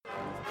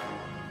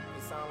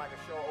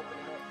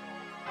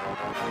Okay.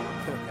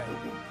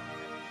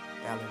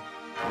 Alan.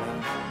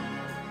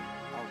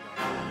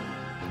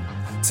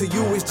 To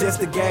you it's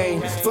just a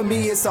game, for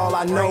me it's all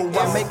I know.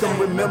 I make them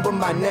remember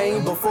my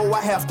name before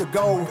I have to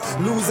go.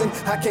 Losing,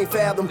 I can't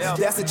fathom,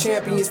 that's a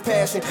champion's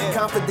passion.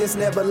 Confidence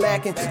never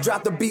lacking,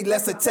 drop the beat,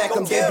 let's attack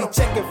them. They be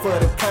checking for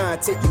the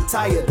content, you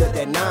tired of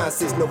that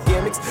nonsense. No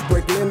gimmicks,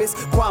 break limits,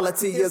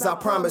 quality is I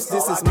promise.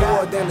 This is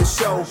more than a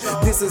show,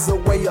 this is a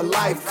way of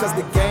life. Cause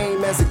the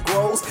game as it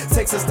grows,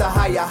 takes us to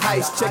higher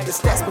heights. Check the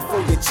stats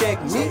before you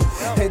check me.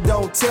 And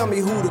don't tell me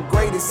who the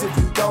greatest if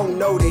you don't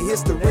know the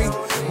history.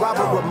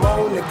 Robert,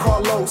 Ramon, and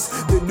Carlos,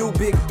 the new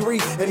big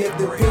three. And if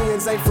the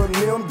opinions ain't from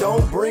them,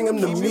 don't bring them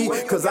to me.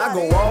 Cause I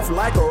go off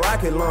like a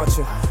rocket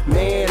launcher.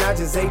 Man, I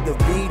just hate the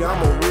beat,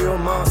 I'm a real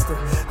monster.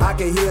 I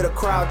can hear the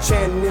crowd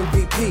chanting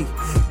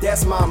MVP,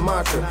 that's my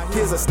mantra.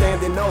 Here's a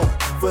standing O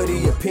for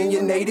the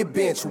opinionated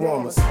bench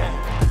warmers.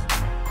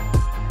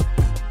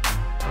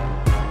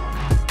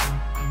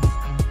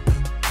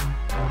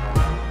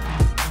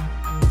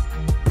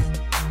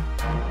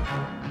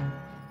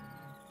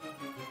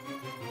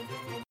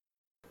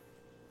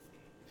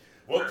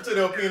 Welcome to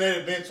the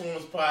Opinionated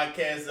Benchwarmers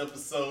Podcast,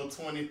 episode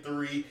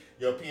 23.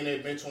 Your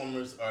Opinionated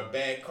Benchwarmers are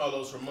back.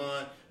 Carlos,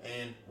 Ramon,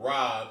 and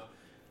Rob.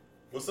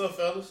 What's up,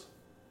 fellas?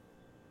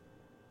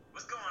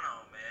 What's going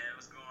on, man?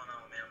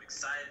 I'm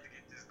excited to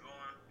get this going.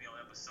 We on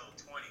episode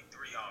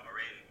 23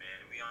 already,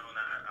 man. We on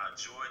our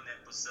Jordan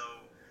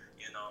episode.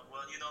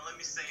 Let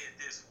me say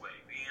it this way.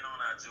 We ain't on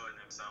our Jordan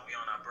episode. We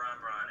on our Bron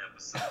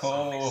episode.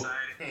 So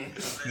I'm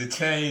excited. The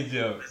change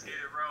up. Let's get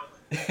it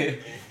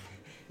rolling.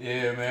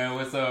 Yeah, man.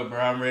 What's up, bro?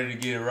 I'm ready to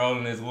get it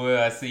rolling as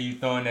well. I see you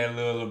throwing that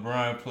little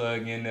LeBron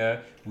plug in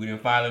there. We done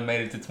finally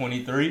made it to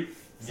 23.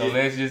 So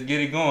let's just get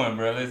it going,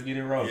 bro. Let's get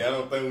it rolling. Yeah, I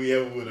don't think we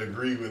ever would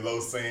agree with Lo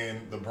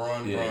saying the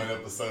Bron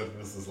episode.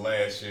 This was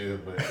last year,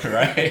 but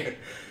right.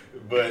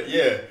 But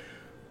yeah.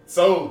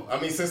 So,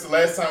 since the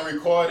last time we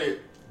recorded,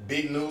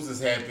 big news has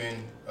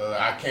happened.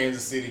 Our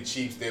Kansas City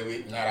Chiefs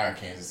not our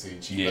Kansas City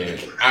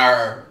Chiefs, but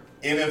our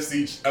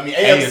AFC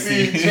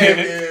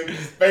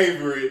champions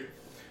favorite,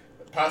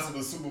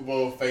 possible Super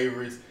Bowl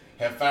favorites,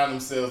 have found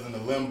themselves in the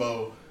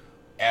limbo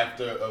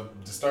after a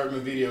disturbing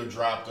video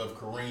dropped of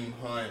Kareem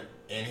Hunt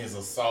and his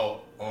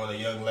assault on a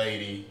young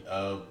lady.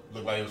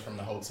 Looked like it was from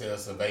the hotel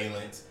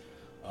surveillance.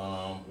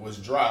 Was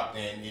dropped,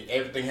 and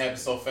everything happened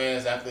so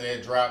fast after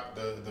that drop.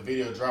 The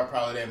video dropped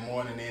probably that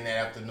morning. Then that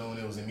afternoon,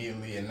 it was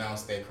immediately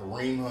announced that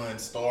Kareem Hunt,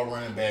 star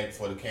running back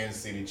for the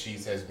Kansas City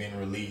Chiefs, has been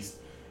released.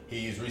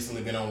 He's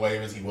recently been on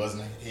waivers.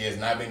 He has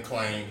not been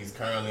claimed. He's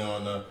currently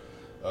on the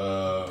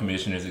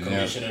Commissioner's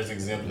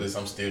exempt list.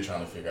 I'm still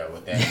trying to figure out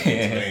what that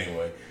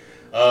means.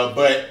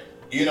 But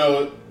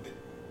anyway,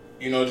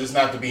 just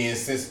not to be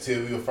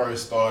insensitive, we will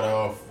first start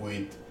off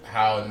with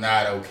how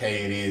not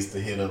okay it is to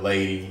hit a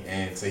lady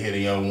and to hit a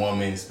young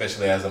woman,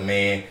 especially as a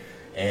man.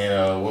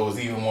 And what was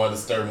even more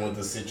disturbing with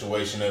the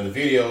situation of the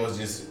video was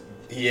just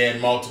he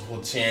had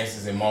multiple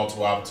chances and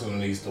multiple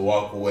opportunities to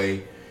walk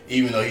away,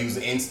 even though he was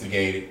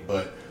instigated.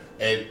 But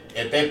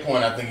at that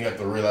point, I think you have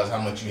to realize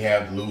how much you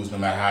have to lose, no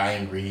matter how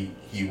angry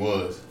he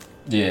was.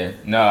 Yeah,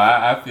 no,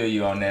 I feel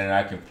you on that, and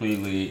I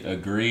completely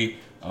agree.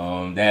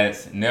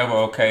 That's never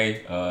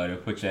okay to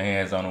put your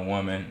hands on a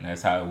woman.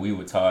 That's how we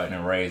were taught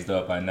and raised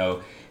up, I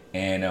know.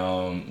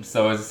 And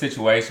so it's a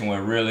situation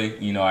where really,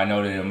 I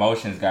know that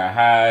emotions got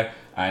high.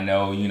 I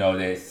know,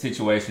 that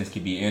situations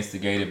can be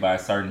instigated by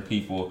certain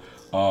people.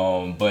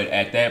 But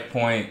at that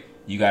point,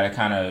 you got to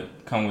kind of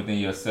come within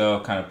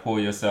yourself, kind of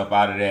pull yourself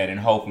out of that. And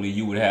hopefully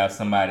you would have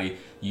somebody,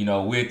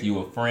 with you,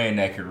 a friend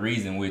that could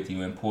reason with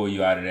you and pull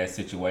you out of that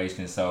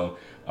situation. So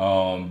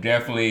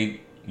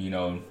definitely,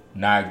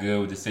 not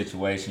good with the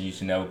situation. You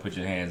should never put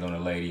your hands on a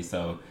lady.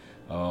 So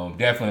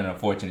definitely an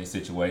unfortunate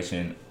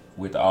situation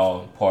with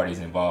all parties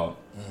involved.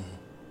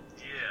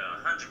 Yeah,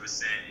 100%.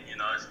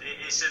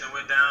 It shouldn't have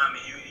went down.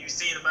 You've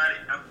seen about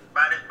it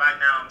by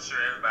now. I'm sure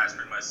everybody's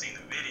pretty much seen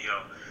the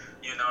video.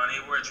 And they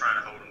were trying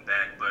to hold him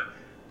back. But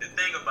the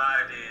thing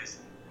about it is,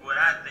 what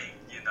I think,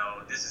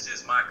 this is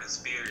just my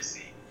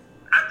conspiracy.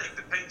 I think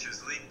the Patriots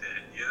leaked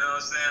that. You know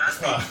what I'm saying?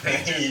 I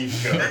think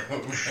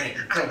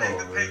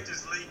the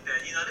Patriots leaked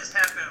that. This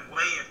happened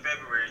way in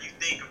February. You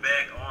think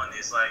back on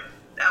this, like,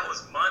 that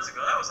was months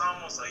ago. That was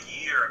almost a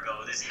year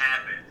ago this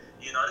happened.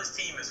 This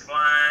team is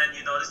flying.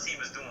 This team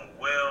is doing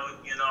well.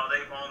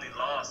 They've only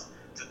lost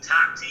to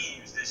top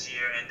teams this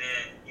year. And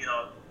then,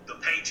 the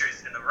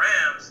Patriots and the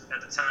Rams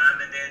at the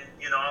time. And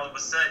then, all of a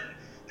sudden,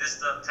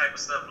 this type of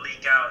stuff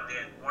leak out. And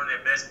then one of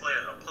their best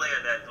players, a player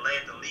that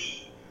led the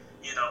league,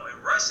 in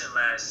rushing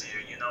last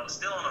year,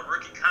 still on a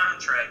rookie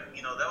contract,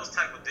 those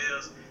type of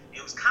deals,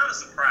 it was kind of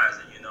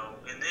surprising,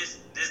 in this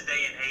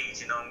day and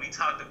age, and we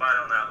talked about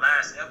it on our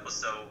last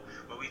episode,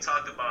 where we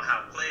talked about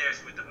how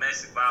players with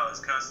domestic violence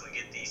constantly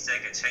get these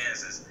second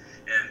chances,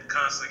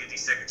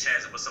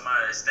 but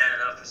somebody that's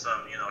standing up for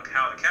something,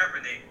 Colin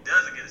Kaepernick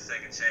doesn't get a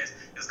second chance.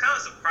 It was kind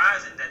of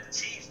surprising that the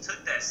Chiefs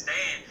took that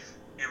stand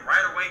and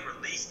right away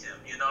released him,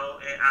 and I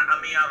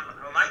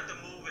like the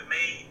move it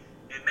made.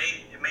 It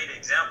made an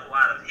example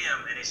out of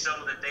him, and It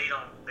showed that they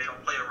don't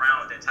play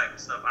around with that type of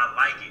stuff. I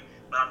like it,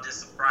 but I'm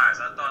just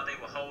surprised. I thought they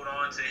would hold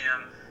on to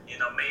him,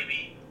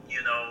 maybe,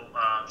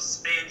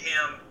 spend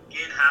him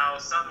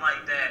in-house, something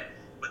like that.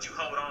 But you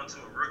hold on to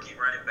a rookie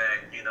running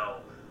back,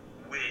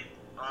 with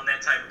on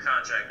that type of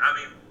contract. I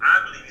mean,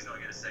 I believe he's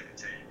gonna get a second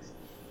chance.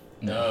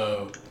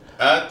 No,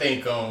 I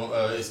think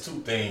it's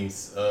two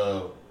things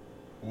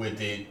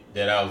with it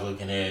that I was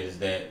looking at is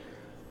that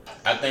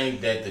I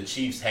think that the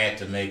Chiefs had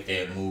to make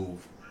that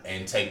move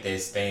and take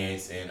that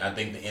stance, and I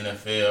think the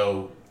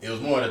NFL, it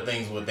was more of the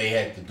things what they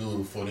had to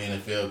do for the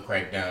NFL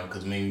crackdown.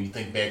 Because you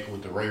think back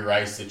with the Ray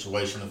Rice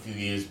situation a few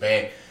years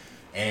back,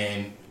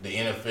 and the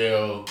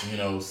NFL,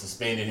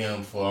 suspended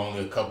him for only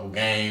a couple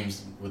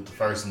games with the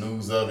first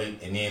news of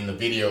it, and then the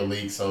video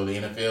leak. So the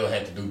NFL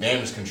had to do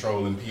damage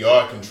control and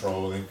PR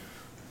control. And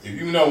if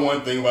you know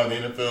one thing about the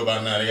NFL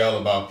by now, they all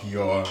about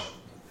PR,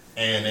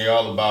 and they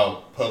all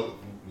about public,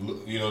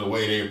 the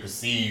way they're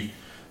perceived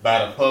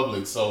by the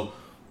public. So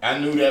I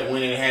knew that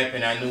when it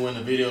happened, I knew when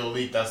the video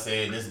leaked, I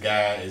said this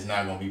guy is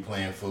not going to be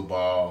playing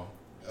football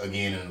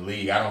again in the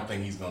league. I don't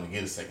think he's going to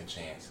get a second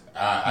chance.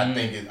 I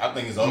think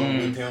it's over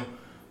with him.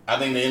 I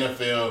think the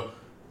NFL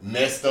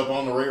messed up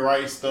on the Ray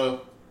Rice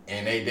stuff,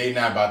 and they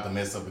not about to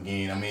mess up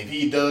again. I mean, if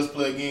he does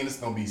play again, it's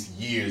going to be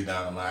years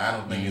down the line. I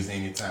don't think it's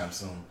anytime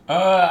soon.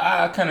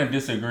 I kind of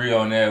disagree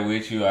on that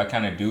with you. I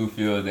kind of do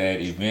feel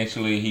that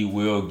eventually he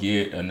will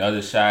get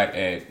another shot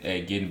at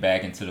getting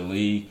back into the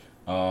league.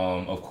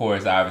 Of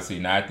course, obviously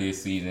not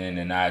this season,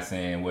 and not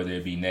saying whether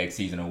it be next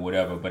season or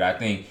whatever, but I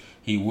think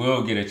he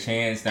will get a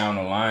chance down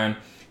the line.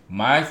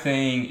 My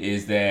thing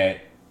is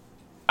that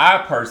I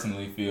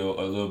personally feel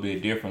a little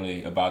bit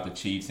differently about the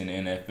Chiefs and the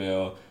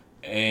NFL.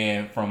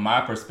 And from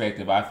my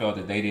perspective, I felt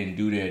that they didn't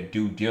do their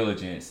due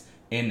diligence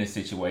in the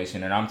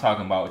situation. And I'm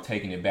talking about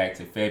taking it back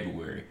to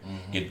February.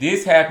 Mm-hmm. If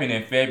this happened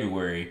in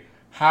February,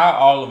 how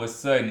all of a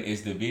sudden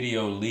is the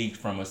video leaked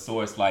from a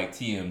source like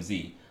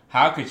TMZ?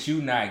 How could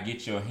you not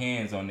get your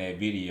hands on that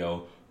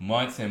video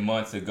months and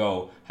months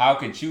ago? How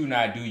could you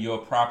not do your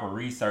proper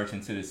research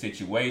into the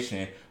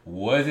situation?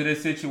 Was it a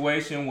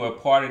situation where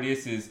part of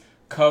this is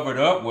covered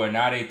up, where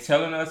now they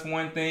telling us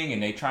one thing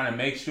and they trying to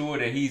make sure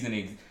that he's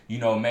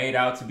made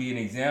out to be an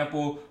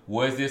example?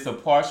 Was this a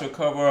partial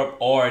cover up,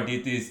 or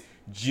did this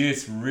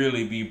just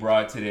really be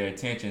brought to their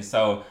attention?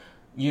 So,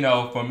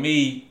 for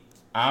me,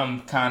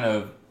 I'm kind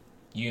of,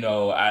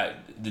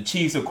 the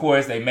Chiefs, of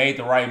course, they made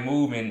the right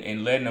move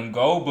in letting them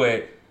go,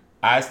 but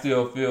I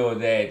still feel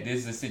that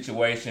this is a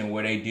situation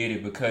where they did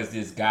it because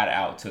this got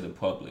out to the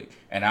public.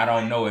 And I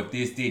don't know if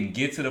this didn't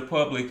get to the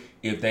public,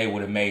 if they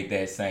would have made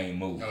that same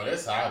move. No,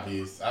 that's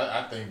obvious.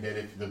 I think that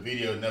if the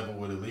video never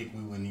would have leaked,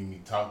 we wouldn't even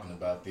be talking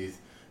about this.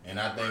 And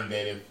I think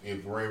that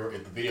if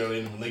the video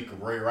didn't leak of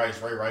Ray Rice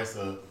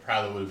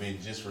probably would have been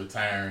just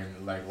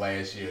retiring like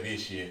last year,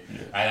 this year.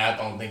 Yeah. And I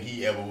don't think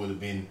he ever would have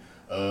been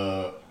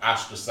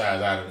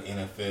ostracized out of the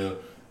NFL.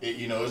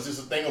 It's just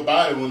a thing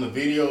about it. When the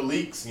video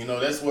leaks,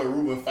 that's what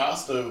Reuben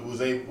Foster was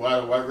able,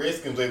 why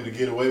Redskins was able to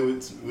get away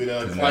with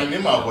claiming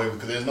him out,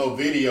 because there's no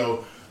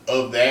video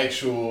of the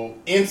actual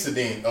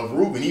incident of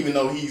Reuben, even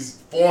though he's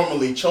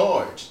formally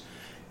charged.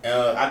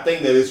 I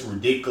think that it's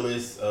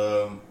ridiculous.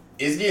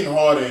 It's getting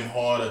harder and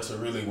harder to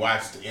really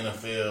watch the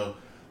NFL,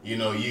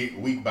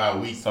 week by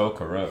week. So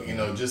corrupt.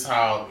 Just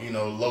how,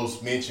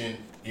 Los mentioned,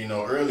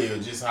 earlier,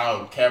 just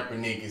how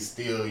Kaepernick is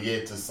still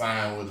yet to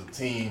sign with a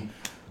team.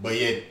 But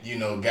yet,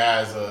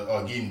 guys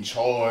are getting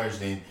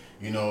charged and,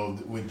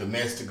 with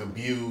domestic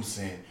abuse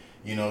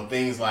and,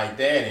 things like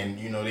that. And,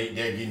 they're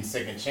getting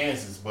second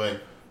chances.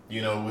 But,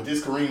 with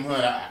this Kareem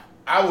Hunt,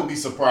 I would be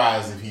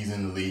surprised if he's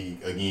in the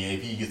league again,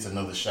 if he gets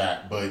another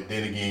shot. But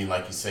then again,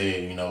 like you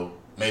said,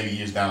 maybe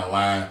years down the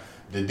line,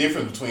 the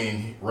difference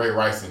between Ray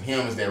Rice and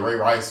him is that Ray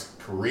Rice's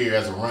career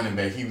as a running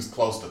back, he was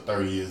close to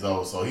 30 years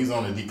old. So he's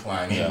on the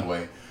decline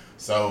anyway.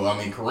 So,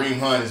 Kareem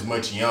Hunt is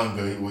much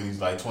younger. He's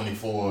like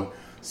 24.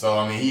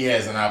 So, he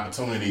has an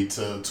opportunity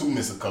to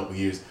miss a couple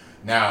years.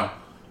 Now,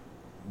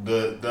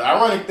 the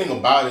ironic thing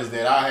about it is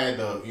that I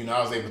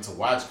was able to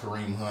watch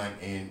Kareem Hunt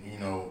and,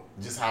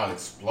 just how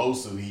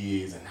explosive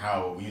he is and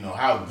how,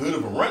 how good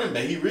of a running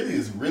back. He really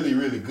is really,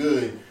 really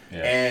good. Yeah.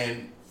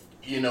 And,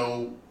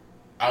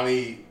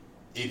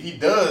 if he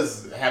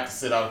does have to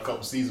sit out a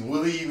couple seasons,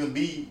 will he even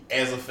be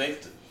as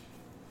effective?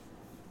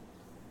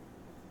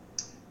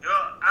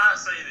 I'll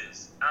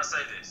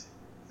say this.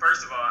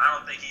 First of all, I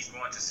don't think he's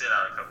going to sit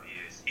out a couple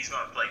years. He's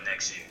going to play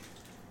next year.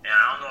 And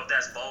I don't know if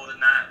that's bold or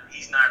not.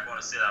 He's not going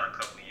to sit out a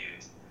couple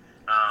years.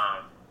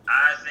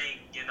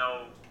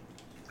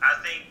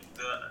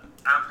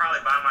 I'm probably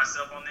by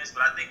myself on this,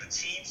 but I think the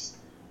Chiefs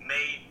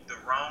made the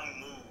wrong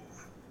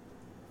move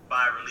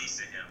by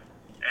releasing him.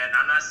 And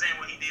I'm not saying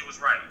what he did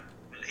was right,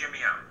 but hear me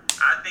out.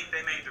 I think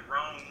they made the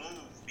wrong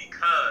move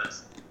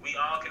because we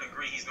all can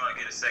agree he's going to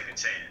get a second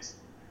chance.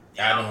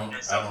 I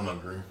don't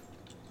agree.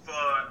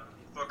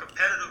 For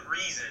competitive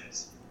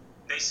reasons,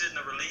 they shouldn't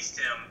have released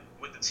him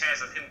with the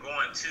chance of him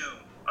going to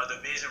a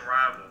division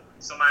rival,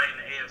 somebody in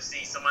the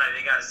AFC, somebody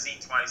they got to see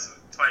twice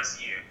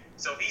a year.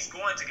 So he's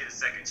going to get a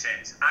second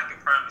chance. I can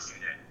promise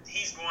you that.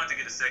 he's going to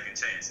get a second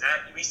chance.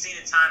 We've seen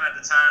it time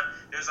after time.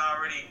 There's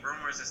already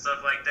rumors and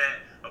stuff like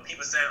that of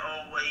people saying,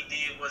 oh, what he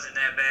did wasn't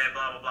that bad,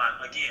 blah, blah,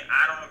 blah. Again,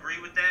 I don't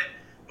agree with that,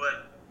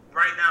 but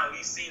right now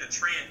we've seen a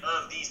trend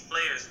of these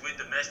players with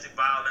domestic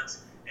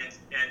violence and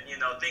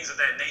things of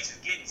that nature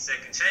getting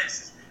second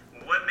chances.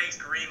 What makes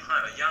Kareem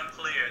Hunt a young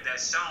player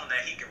that's shown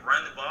that he can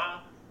run the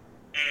ball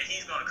and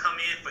he's going to come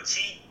in for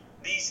cheap?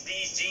 These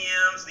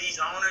GMs, these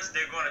owners,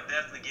 they're going to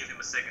definitely give him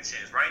a second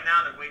chance. Right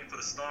now, they're waiting for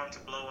the storm to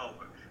blow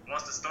over.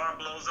 Once the storm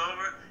blows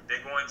over,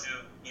 they're going to,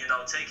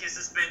 take his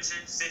suspension,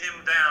 sit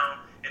him down,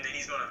 and then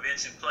he's going to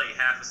eventually play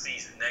half a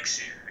season next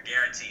year. I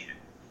guarantee it.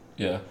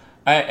 Yeah.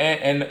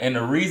 And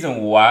the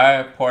reason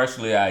why,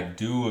 partially, I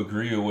do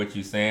agree with what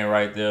you're saying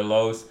right there,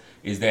 Los,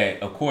 is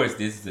that, of course,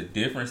 this is a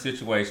different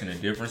situation, a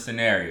different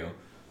scenario.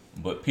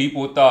 But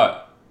people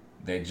thought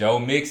that Joe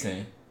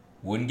Mixon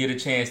wouldn't get a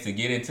chance to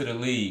get into the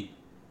league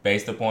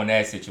based upon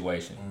that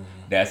situation. Mm-hmm.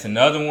 That's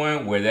another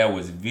one where there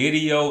was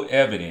video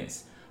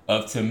evidence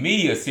of, to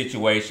me, a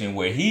situation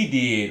where he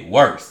did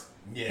worse.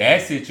 Yeah.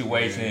 That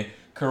situation,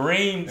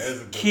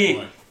 Kareem's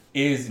kick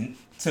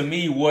to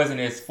me, wasn't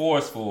as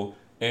forceful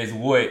as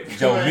what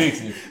Joe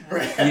Mixon.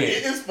 Right. Yeah.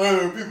 It's funny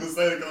when people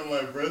say that, because I'm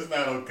like, bro, it's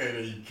not okay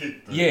that you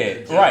kicked him.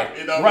 Yeah, right.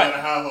 It don't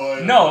matter how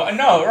hard. No,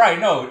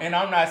 and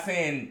I'm not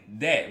saying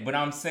that, but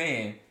I'm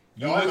saying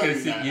you look at a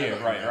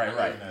situation.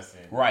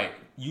 Right.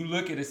 You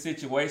look at a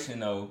situation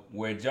though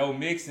where Joe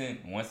Mixon,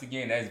 once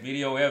again, that's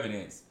video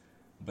evidence,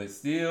 but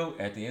still,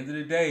 at the end of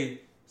the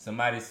day,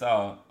 somebody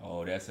saw,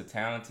 oh, that's a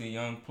talented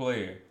young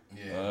player.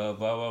 Yeah.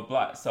 Blah, blah,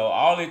 blah. So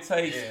all it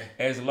takes,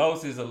 as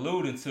Los is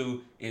alluding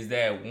to, is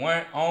that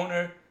one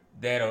owner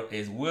that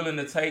is willing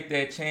to take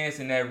that chance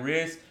and that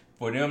risk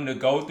for them to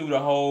go through the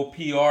whole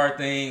PR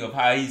thing of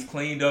how he's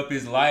cleaned up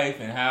his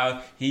life and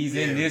how he's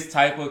in this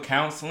type of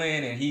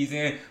counseling and he's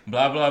in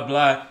blah, blah,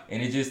 blah.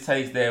 And it just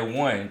takes that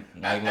one.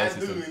 Like I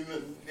do.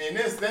 And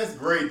that's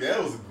great.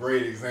 That was a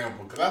great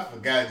example, because I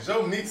forgot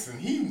Joe Mixon,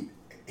 he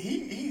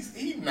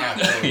knocked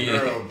that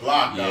girl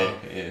blocked off.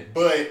 Yeah.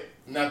 But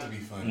not to be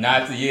funny.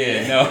 I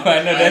know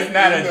that's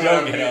not a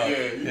joke at all.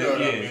 Yeah, you know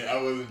what I mean.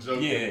 I wasn't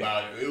joking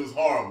about it. It was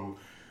horrible.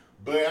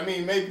 But I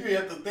mean, maybe you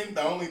have to think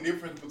the only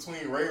difference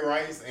between Ray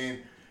Rice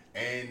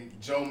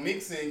and Joe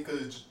Mixon,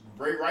 because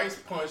Ray Rice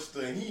punched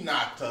her and he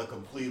knocked her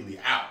completely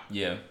out.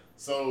 Yeah.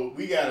 So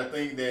we gotta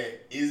think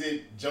that, is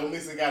it Joe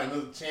Mixon got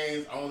another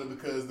chance only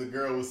because the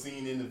girl was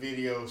seen in the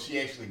video, she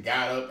actually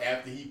got up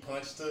after he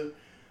punched her?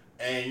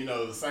 And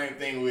the same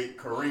thing with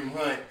Kareem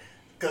Hunt.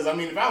 Because, I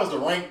mean, if I was to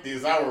rank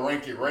this, I would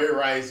rank it Ray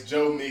Rice,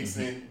 Joe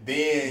Mixon,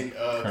 then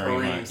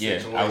Kareem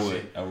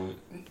situation. I would.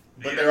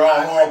 But they're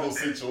all horrible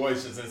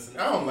situations.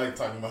 And I don't like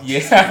talking about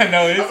this. I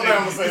know. It's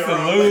a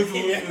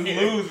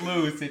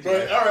lose-lose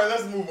situation. But, all right,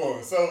 let's move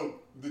on.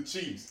 So, the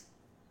Chiefs.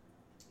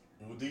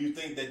 Do you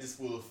think that this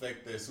will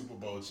affect their Super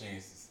Bowl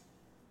chances?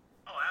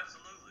 Oh,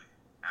 absolutely.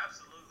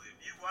 Absolutely.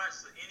 If you watch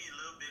any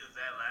little bit of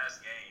that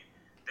last game,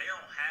 they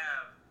don't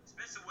have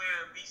Spencer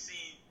Ware. We've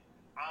seen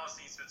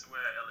Spencer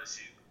Ware at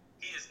LSU.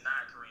 He is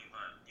not Kareem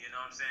Hunt. You know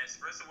what I'm saying?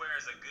 Spencer Ware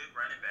is a good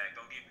running back.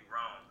 Don't get me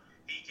wrong.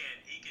 He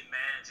can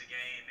manage a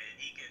game and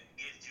he can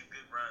get you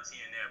good runs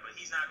here and there, but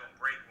he's not going to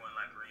break one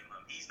like Kareem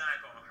Hunt. He's not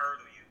going to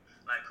hurdle you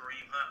like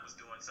Kareem Hunt was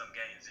doing some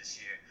games this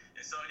year.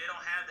 And so they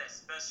don't have that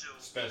special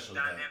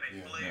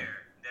dynamic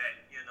player that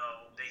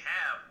they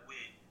have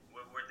with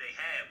what they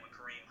had with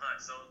Kareem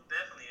Hunt. So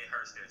definitely it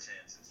hurts their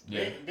chances.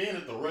 Yeah. Being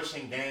that the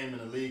rushing game in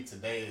the league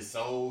today is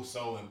so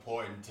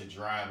important to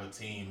drive a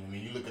team. I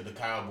mean, you look at the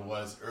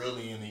Cowboys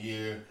early in the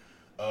year,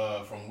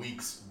 from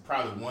weeks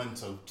probably 1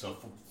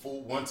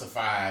 to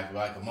 5,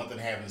 like a month and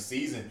a half in the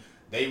season,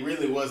 they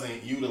really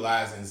wasn't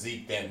utilizing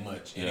Zeke that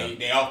much, and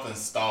they often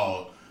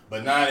stalled.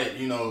 But now that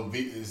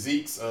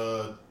Zeke's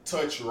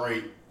touch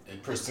rate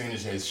and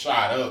percentage has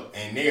shot up,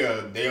 and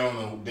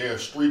they're a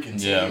streaking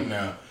team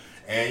now.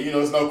 And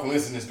it's no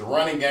coincidence. The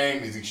running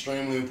game is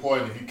extremely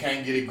important. If you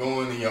can't get it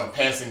going, then your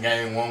passing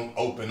game won't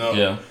open up.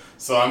 Yeah.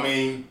 So I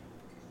mean,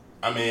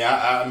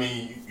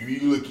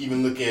 you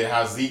look at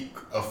how Zeke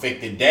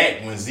affected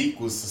Dak when Zeke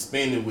was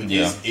suspended with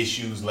his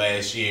issues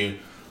last year,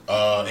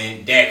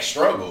 and Dak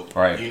struggled.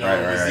 Right.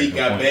 When Zeke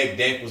got back,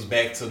 Dak was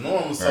back to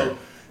normal. So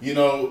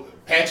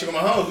Patrick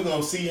Mahomes, we're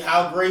gonna see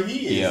how great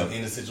he is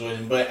in the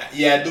situation. But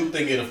I do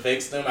think it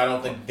affects them. I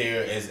don't think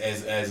they're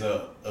as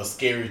a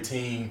scary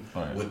team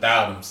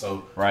without him.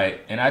 So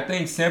and I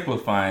think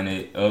simplifying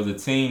it, of the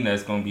team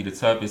that's gonna be the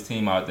toughest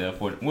team out there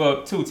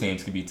two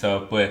teams could be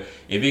tough, but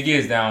if it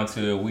gets down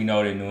to it, we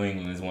know that New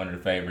England is one of the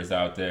favorites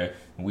out there.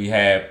 We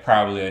have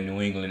probably a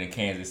New England and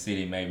Kansas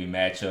City maybe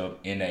matchup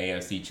in the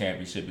AFC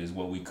Championship is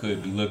what we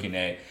could be looking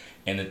at.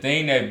 And the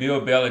thing that Bill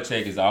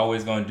Belichick is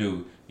always going to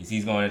do is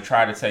he's going to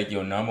try to take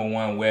your number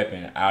one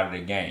weapon out of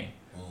the game.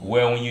 Mm-hmm.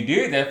 Well, when you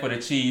did that for the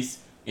Chiefs,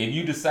 if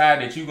you decide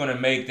that you're going to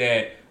make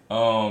that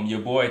your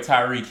boy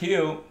Tyreek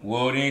Hill,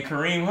 well, then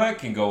Kareem Hunt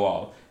can go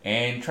off.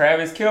 And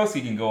Travis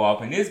Kelce can go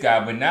off in this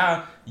guy. But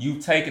now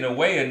you've taken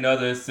away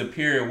another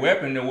superior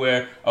weapon to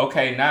where,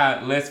 okay,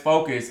 now let's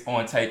focus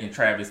on taking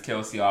Travis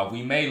Kelce off.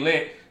 We may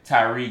let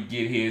Tyreek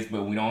get his,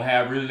 but we don't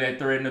have really that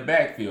threat in the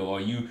backfield.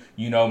 Or you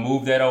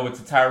move that over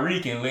to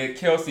Tyreek and let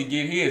Kelsey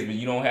get his, but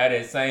you don't have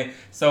that same.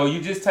 So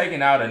you're just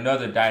taking out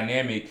another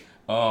dynamic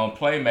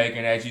playmaker.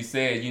 And as you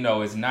said,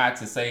 it's not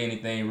to say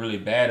anything really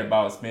bad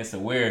about Spencer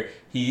Ware.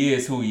 He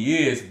is who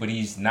he is, but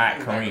he's not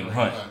Kareem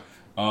Hunt.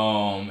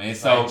 And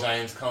so like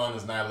James Conner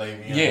is not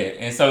Le'Veon. Yeah,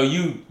 and so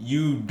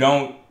you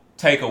don't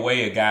take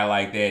away a guy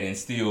like that and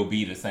still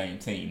be the same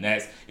team.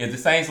 That's if the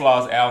Saints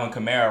lost Alvin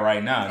Kamara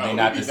right now, they're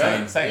not the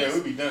same Saints. Yeah,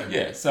 we'd be done.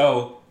 Yeah,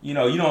 so you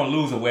don't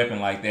lose a weapon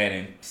like that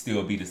and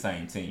still be the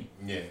same team.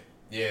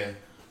 Yeah.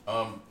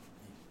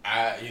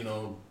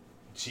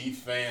 Chiefs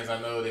fans,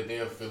 I know that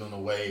they're feeling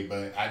away,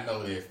 but I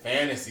know that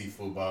fantasy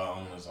football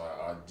owners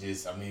are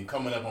just,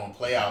 coming up on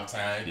playoff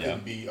time, it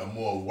couldn't be a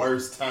more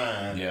worse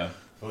time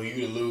for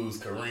you to lose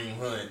Kareem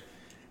Hunt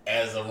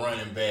as a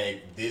running back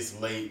this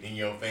late in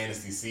your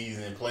fantasy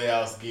season.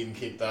 Playoffs getting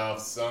kicked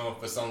off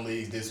for some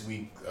leagues this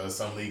week,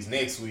 some leagues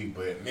next week.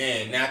 But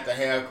man, not to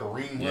have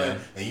Kareem Hunt,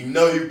 and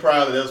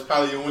that was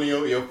probably one of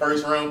your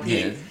first round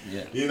pick.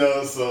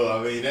 Yeah.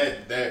 So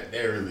that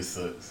really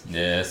sucks.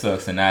 Yeah, it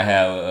sucks to not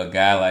have a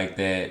guy like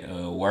that, a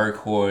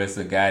workhorse,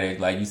 a guy that,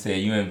 like you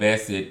said, you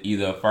invested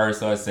either a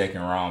first or a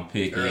second round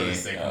pick early in.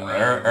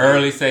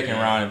 Second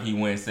round if he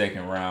went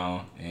second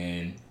round.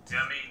 And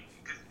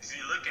if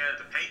you look at it,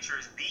 the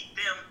Patriots beat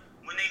them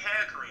when they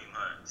had Kareem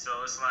Hunt. So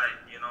it's like,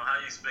 how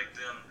you expect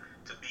them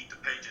to beat the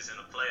Patriots in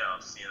the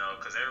playoffs,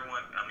 because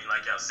everyone,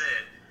 like y'all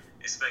said,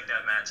 expect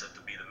that matchup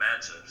to be the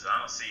matchup. So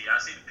I see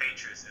the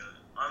Patriots,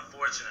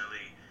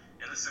 unfortunately,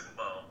 in the Super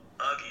Bowl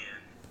again.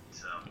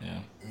 So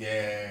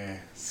Yeah.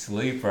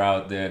 Sleeper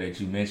out there that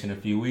you mentioned a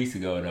few weeks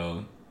ago,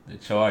 though. The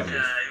Chargers.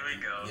 Yeah, here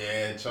we go.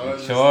 Yeah,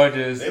 Chargers. The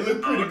Chargers. They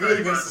look pretty good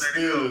against the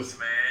Steelers.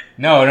 Man.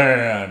 No. What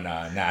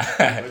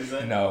is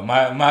that? No,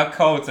 my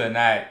Colts are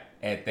not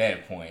at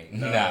that point.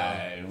 No.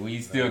 Nah,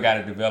 we still got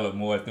to develop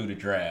more through the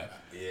draft.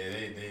 Yeah,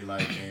 they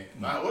like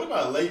that. What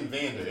about Leighton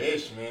Vander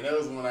Esch, man? That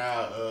was one of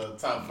our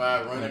top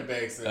 5 running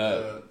backs and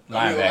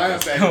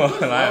linebackers.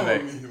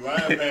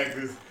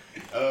 Linebackers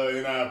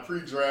in our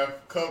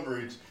pre-draft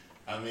coverage.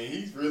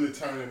 He's really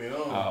turning it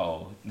on.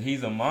 Oh,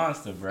 he's a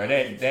monster, bro.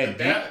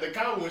 The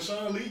Cowboys, when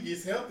Sean Lee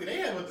gets healthy, they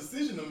have a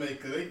decision to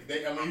make. Cause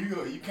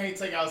you can't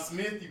take out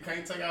Smith, you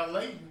can't take out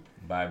Leighton.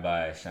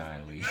 Bye,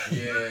 Sean Lee.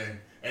 Yeah,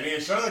 and then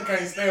Sean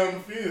can't stay on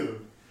the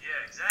field.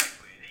 Yeah,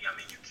 exactly.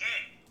 You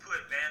can't put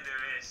Van Der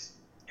Esch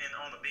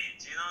on the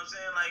bench. You know what I'm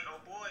saying? Like,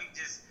 oh boy,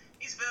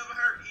 he's forever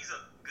hurt. He's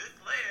a good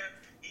player.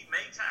 He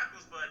make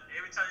tackles, but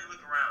every time you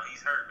look around,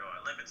 he's hurt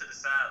or limping to the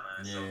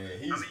sideline. Yeah, so,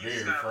 he's you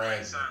just very gotta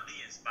fragile. put Sean Lee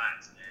in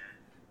spots, man.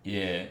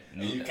 Yeah.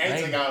 And you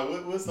can't take out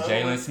what's the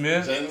Jalen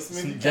Smith.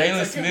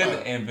 Jalen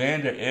Smith and and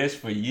Vander Esch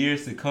for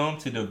years to come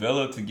to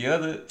develop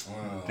together.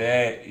 Wow.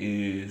 That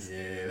is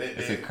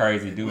it's a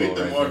crazy duo. With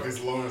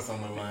DeMarcus Lawrence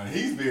on the line,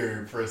 he's very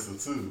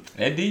impressive too.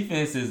 That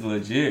defense is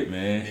legit,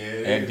 man.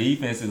 Yeah, that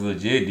defense is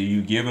legit. Do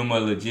you give him a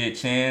legit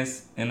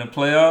chance in the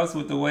playoffs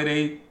with the way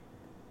they?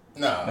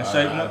 No, I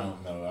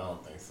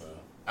don't think so.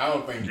 I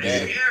don't think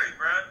that. Scary,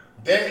 bro.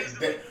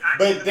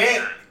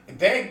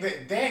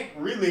 Dak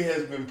really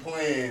has been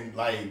playing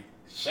like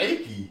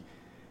shaky.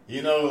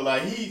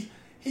 Like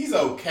he's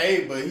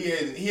okay, but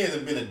he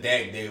hasn't been a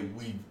Dak that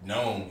we've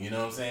known. You know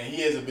what I'm saying?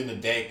 He hasn't been a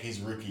Dak his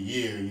rookie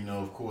year.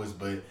 Of course,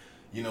 but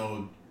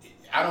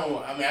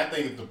I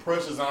think if the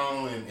pressure's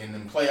on and the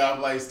playoff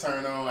lights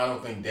turn on, I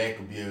don't think Dak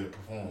will be able to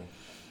perform.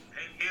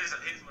 Here's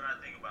what I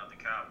think about the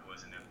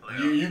Cowboys in their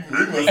playoffs. You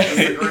must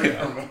disagree.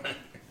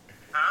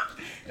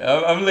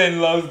 Huh? I'm letting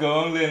Lowe's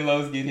go. I'm letting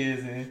Lowe's get his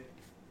in.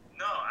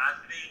 No, I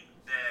think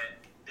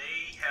that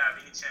they have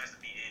any chance to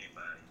beat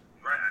anybody.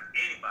 Right?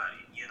 Anybody.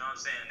 You know what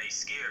I'm saying? They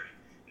scary.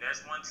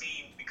 That's one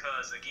team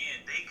because,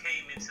 again, they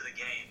came into the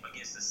game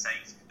against the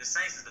Saints. The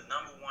Saints is the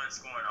 #1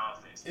 scoring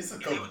offense. It's a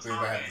couple things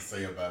I have to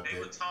say about that. They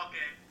were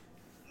talking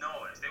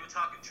noise. They were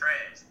talking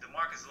trash.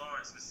 DeMarcus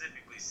Lawrence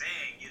specifically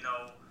saying,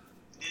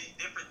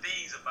 different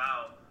things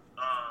about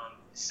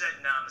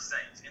shutting down the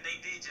Saints. And they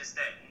did just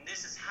that. And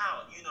this is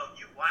how, you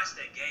watch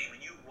that game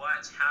and you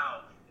watch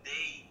how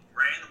they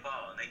ran the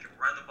ball and they could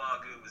run the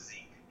ball good with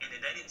Zeke. And then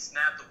they didn't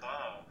snap the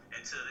ball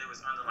until there was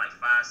under like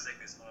 5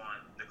 seconds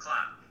on the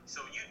clock.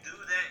 So you do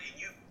that and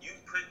you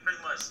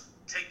pretty much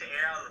take the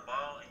air out of the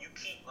ball and you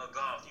keep a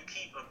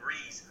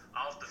Breeze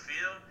off the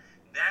field.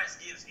 That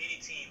gives any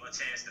team a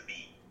chance to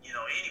beat,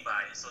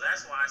 anybody. And so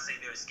that's why I say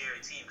they're a scary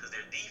team because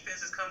their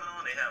defense is coming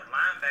on. They have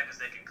linebackers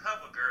that can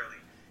cover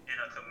Gurley and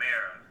a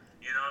Kamara.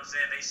 You know what I'm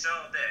saying? They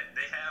showed that.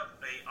 They have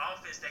an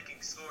offense that can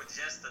score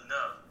just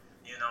enough.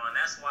 And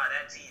that's why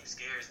that team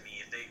scares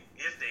me if they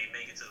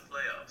make it to the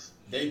playoffs.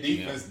 Their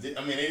defense, they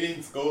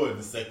didn't score in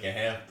the second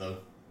half though.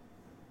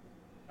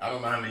 I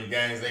don't know how many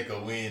games they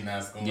could win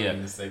not scoring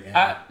in the second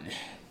half.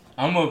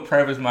 I'm gonna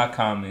preface my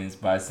comments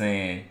by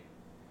saying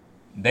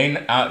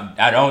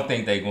I don't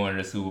think they're going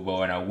to the Super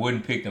Bowl, and I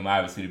wouldn't pick them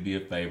obviously to be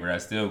a favorite. I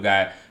still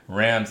got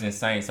Rams and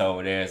Saints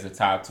over there as the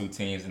top 2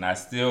 teams, and I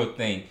still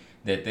think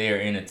that they are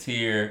in a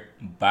tier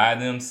by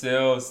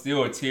themselves,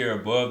 still a tier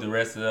above the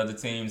rest of the other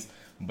teams.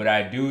 But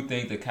I do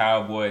think the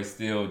Cowboys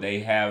still,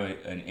 they have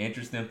an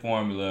interesting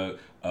formula,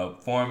 a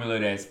formula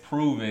that's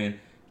proven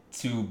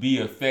to be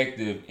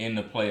effective in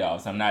the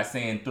playoffs. I'm not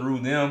saying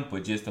through them,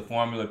 but just the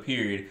formula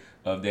period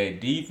of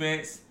that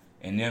defense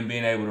and them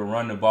being able to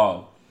run the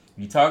ball.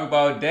 You talk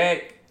about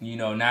Dak,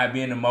 not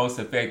being the most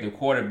effective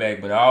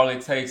quarterback, but all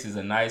it takes is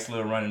a nice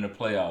little run in the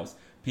playoffs.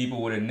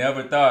 People would have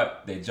never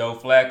thought that Joe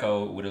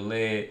Flacco would have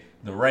led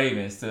the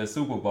Ravens to the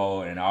Super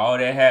Bowl, and all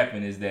that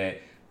happened is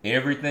that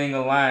everything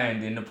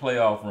aligned in the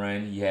playoff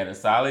run. He had a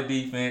solid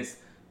defense,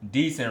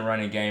 decent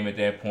running game at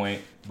that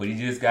point, but he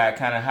just got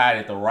kind of hot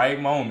at the right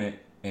moment,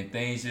 and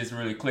things just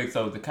really clicked.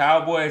 So the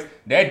Cowboys,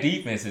 that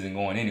defense isn't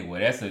going anywhere.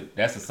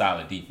 That's a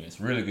solid defense,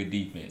 really good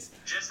defense.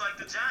 Just like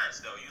the Giants,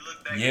 though. You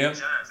look back Yeah. at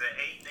the Giants at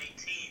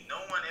 8-18. No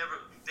one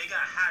ever. They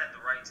got hot at the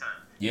right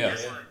time. Yeah.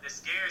 That's what that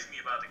scares me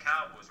about the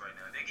Cowboys right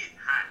now. They getting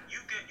hot. You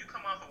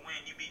come off a win.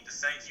 You beat the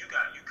Saints. You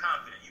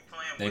confident. You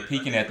playing. They with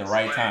peaking at the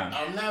right time.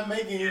 I'm not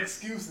making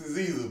excuses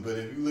either, but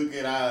if you look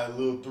at our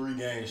little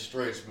 3-game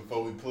stretch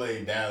before we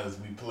played Dallas,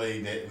 we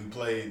played,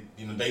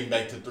 dating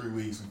back to 3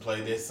 weeks, we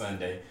played that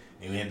Sunday,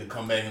 then we had to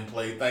come back and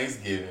play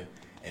Thanksgiving,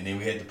 and then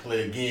we had to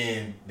play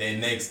again that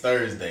next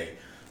Thursday.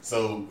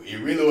 So it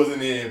really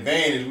wasn't an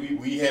advantage.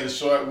 We had a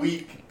short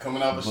week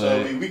coming off a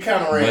short week. We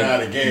kind of ran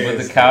out of gas.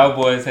 But the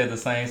Cowboys had the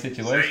same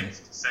situation.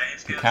 Same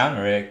To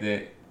counteract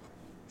that,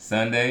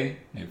 Sunday,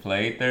 they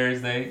played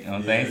Thursday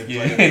on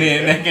Thanksgiving, and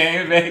then they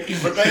came back.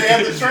 But they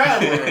had to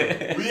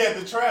travel. We had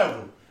to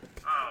travel.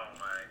 Oh,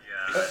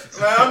 my God.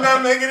 Well, I'm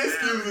not making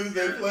excuses.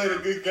 They played a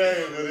good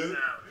game, but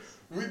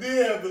we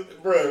did have to,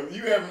 bro.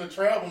 You having to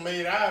travel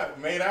made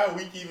our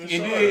week even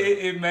shorter.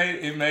 It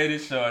made it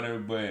shorter,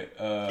 but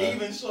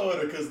even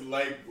shorter because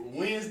like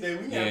Wednesday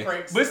we got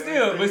practice. But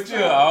still,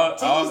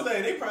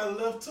 Tuesday they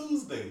probably left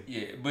Tuesday.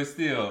 Yeah, but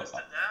still, Mr.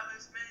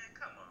 Dallas, man,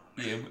 come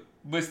on. Yeah,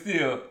 but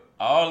still,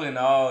 all in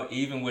all,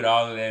 even with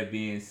all of that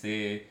being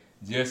said,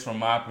 just from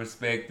my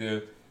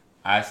perspective,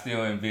 I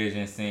still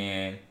envision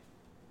seeing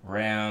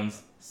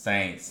Rams,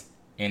 Saints,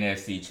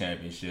 NFC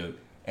Championship,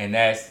 and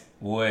that's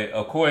what,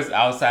 of course,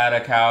 outside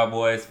of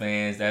Cowboys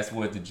fans, that's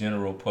what the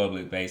general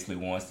public basically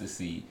wants to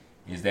see,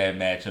 is that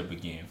matchup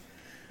again.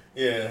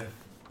 Yeah.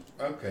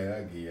 Okay,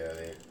 I give y'all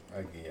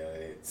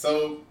that.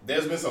 So,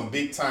 there's been some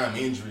big-time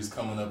injuries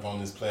coming up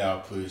on this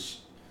playoff push.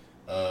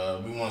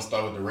 We want to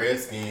start with the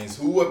Redskins,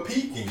 who were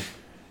peaking.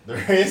 The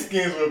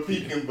Redskins were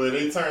peaking, but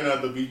they turned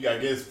out to be, I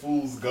guess,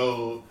 fool's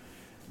gold.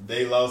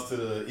 They lost to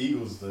the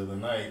Eagles the other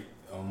night,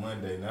 on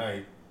Monday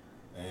night.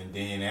 And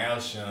then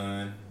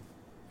Alshon,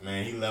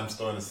 man, I'm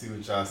starting to see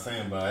what y'all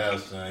saying about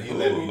Alshon. He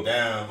let me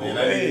down, man.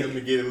 I needed him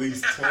to get at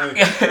least 20. I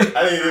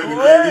needed him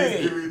to at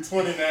least give me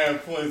 29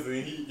 points,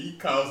 and he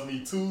cost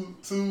me two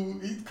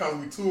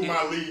of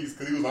my leads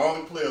because he was the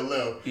only player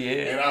left. Yeah.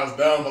 And I was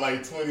down by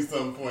like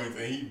 20-something points,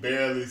 and he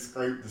barely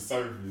scraped the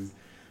surface.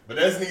 But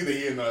that's neither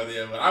here nor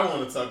there. But I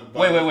want to talk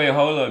about... Wait,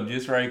 hold up,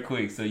 just right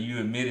quick. So you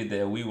admitted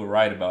that we were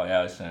right about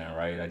Alshon,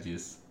 right? Yeah, you're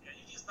just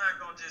not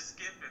going to just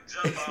skip and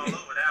jump all over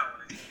that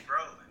one and keep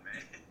rolling,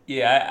 man.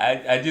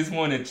 Yeah, I just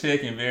want to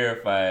check and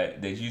verify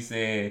that you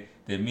said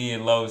that me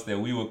and Los, that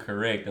we were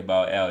correct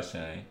about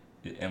Alshon.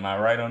 Am I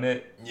right on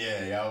that?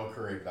 Yeah, y'all were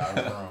correct. I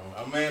was wrong.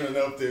 I'm man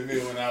enough to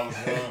admit when I was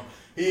wrong.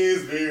 He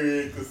is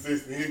very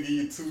inconsistent. He'll give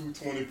you 2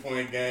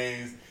 20-point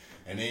games,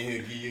 and then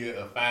he'll give you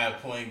a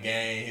 5-point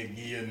game. He'll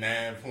give you a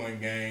 9-point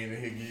game,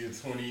 and he'll give you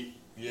 20.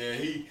 Yeah,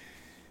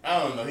 I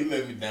don't know. He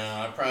let me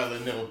down. I probably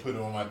never put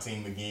him on my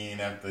team again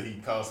after he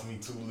cost me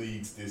 2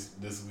 leagues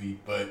this week.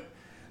 But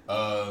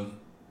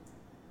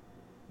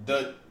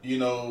the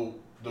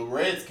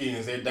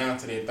Redskins, they're down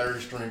to their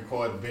 3rd-string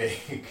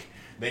quarterback.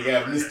 They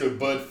got Mr.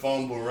 Bud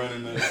Fumble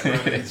running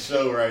the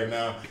show right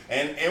now.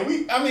 And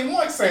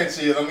Mark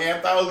Sanchez,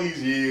 after all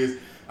these years,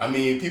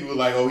 people are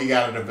like, oh, he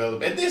got to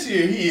develop. And this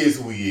year, he is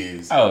who he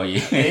is. Oh,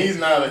 yeah. And he's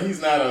not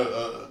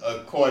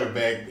a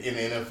quarterback in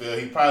the NFL.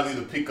 He probably need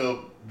to pick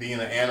up being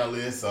an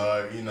analyst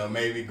or,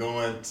 maybe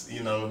going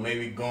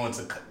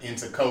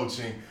into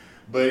coaching.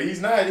 But he's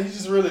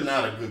just really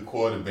not a good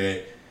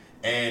quarterback.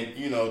 And,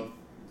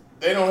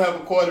 they don't have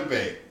a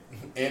quarterback.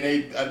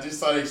 And I just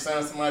saw they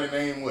signed somebody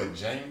named, what,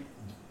 James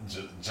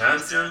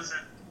Johnson?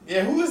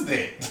 Yeah, who is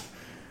that?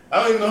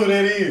 I don't even know who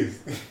that is.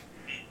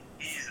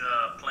 He's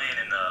playing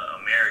in the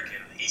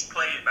American. He's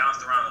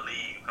bounced around the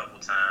league a couple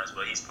times,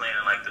 but he's playing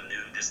in like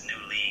this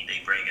new league. They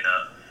bring it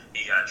up.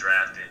 He got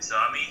drafted. So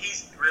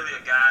he's really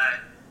a guy.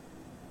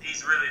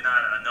 He's really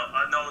not a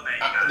no name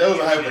guy. That was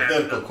a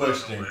hypothetical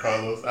question,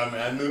 Carlos.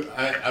 I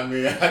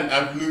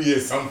knew he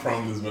had some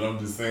problems, but I'm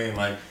just saying,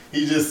 like,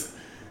 he's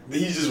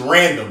just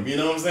random. You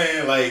know what I'm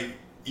saying? Like,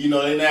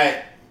 they're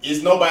not.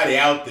 It's nobody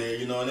out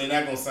there, and they're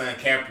not gonna sign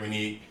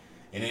Kaepernick,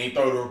 and then they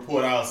throw the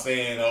report out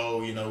saying, oh,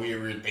 we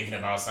were thinking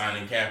about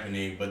signing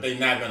Kaepernick, but they're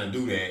not gonna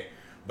do that.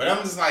 But I'm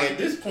just like, at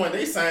this point,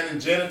 they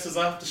signing janitors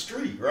off the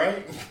street,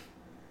 right?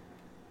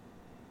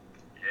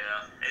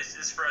 Yeah,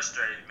 it's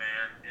frustrating,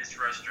 man. It's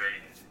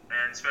frustrating,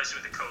 and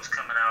especially with the coach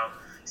coming out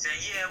saying,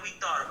 yeah, we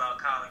thought about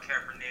Colin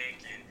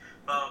Kaepernick, and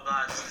blah, blah,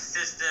 blah, just the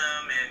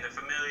system and the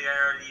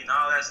familiarity and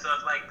all that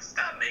stuff. Like,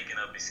 stop making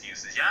up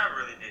excuses. Y'all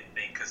really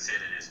didn't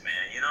consider this,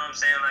 man. You know what I'm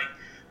saying? Like,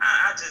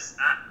 I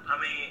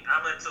mean,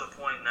 I'm at to a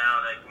point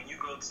now, like, when you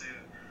go to,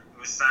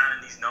 we're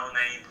signing these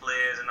no-name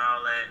players and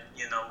all that,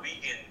 you know,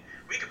 we can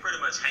pretty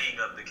much hang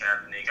up the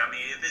Kaepernick. I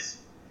mean, if it's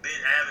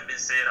haven't been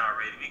said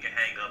already, we can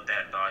hang up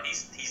that thought.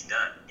 He's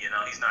done. You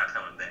know, he's not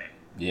coming back.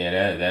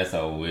 Yeah, that's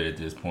over with at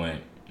this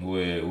point.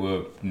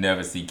 We'll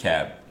never see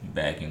Cap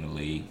back in the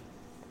league.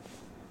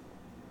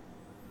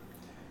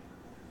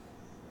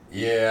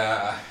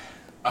 Yeah.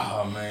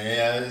 Oh man,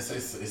 yeah, it's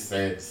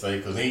sad to say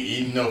because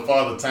he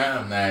Father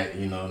Time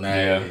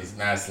he's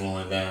not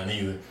slowing down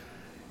either.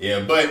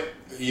 Yeah, but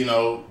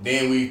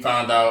then we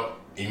found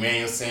out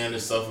Emmanuel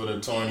Sanders suffered a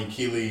torn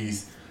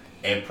Achilles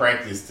at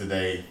practice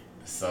today.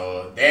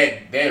 So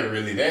that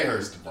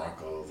hurts the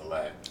Broncos a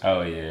lot.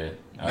 Oh yeah.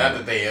 Not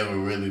that they ever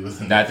really was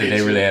in not the that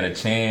picture, they really had a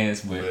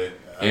chance, but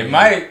it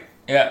might.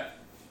 Yeah,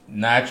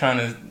 not trying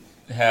to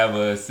have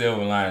a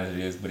silver lining to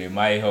this, but it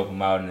might help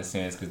them out in a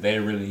sense because they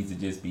really need to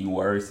just be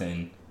worse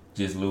and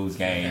just lose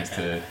games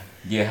to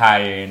get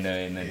higher in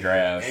the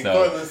draft. And so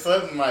Cortland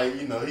Sutton might,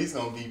 he's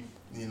gonna be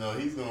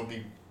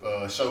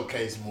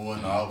showcased more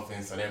in the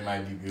offense, so that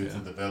might be good to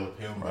develop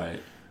him. But right.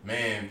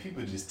 Man,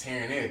 people just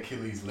tearing their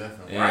Achilles left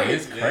and Yeah, right.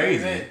 it's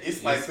crazy.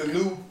 It's like the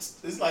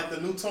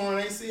new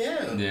torn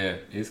ACL. Yeah,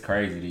 it's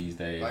crazy these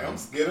days. Like I'm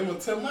scared I'm gonna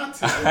tell my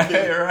team. Right.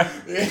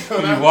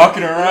 Yeah, you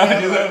walking around,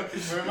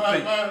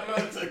 my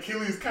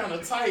Achilles kind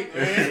of tight,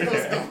 man.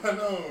 What's going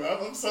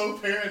on? I'm so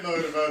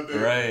paranoid about that.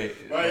 Right.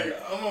 Like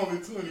I'm only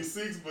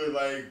 26, but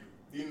like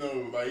even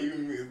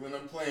when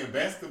I'm playing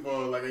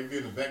basketball, like it be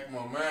in the back of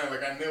my mind.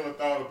 Like I never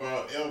thought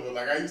about ever.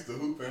 Like I used to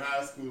hoop in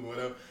high school and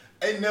whatever.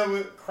 It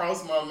never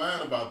crossed my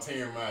mind about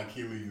tearing my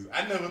Achilles.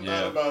 I never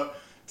thought about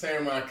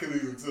tearing my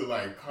Achilles until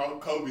like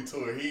Kobe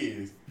tore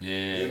his.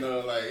 Yeah.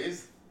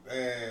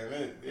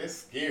 It's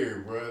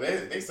scary, bro.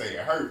 They say it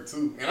hurt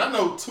too. And I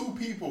know two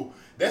people,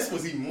 that's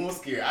what's even more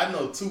scary. I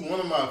know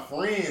one of my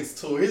friends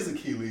tore his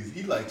Achilles.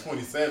 He's like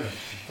 27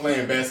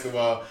 playing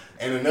basketball.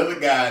 And another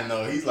guy I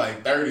know, he's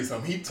like 30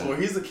 something. He tore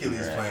his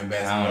Achilles playing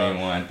basketball. I don't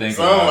even want to think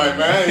about it. So I'm about like,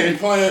 man, I ain't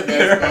playing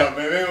basketball,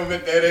 man. They don't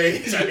at that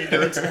age. I need to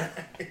retire.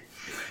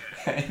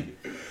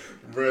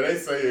 Bro, they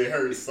say it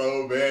hurts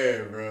so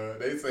bad, bro.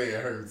 They say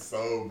it hurts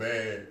so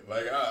bad.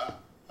 Like,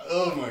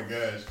 oh my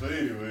gosh. But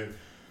anyway,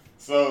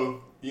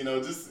 so, I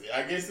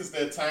guess it's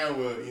that time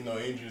where,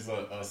 injuries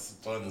are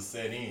starting to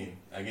set in.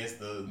 I guess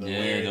the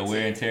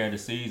wear and tear of the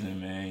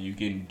season, man. You're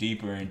getting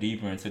deeper and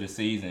deeper into the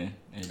season.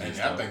 I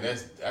think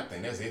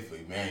that's it for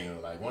Emmanuel.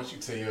 Like, once you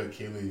tear your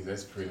Achilles,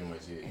 that's pretty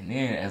much it. And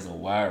then as a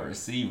wide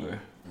receiver,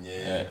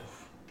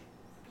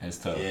 that's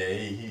tough.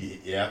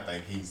 Yeah, I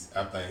think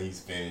he's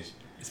finished.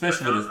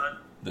 Especially with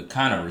the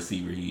kind of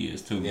receiver he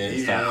is, too. Yeah,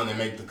 he's the one that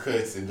make the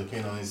cuts and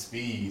depend on his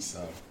speed,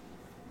 so.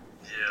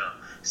 Yeah.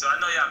 So I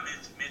know y'all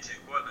mentioned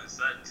Cortland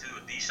Sutton, too.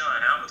 Deshaun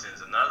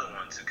Hamilton's another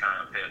one to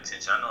kind of pay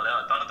attention.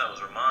 I thought that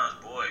was Ramon's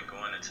boy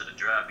going into the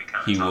draft. He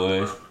kind of talked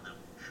about him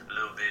a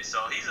little bit.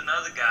 So he's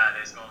another guy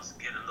that's going to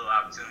get a little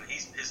opportunity.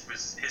 His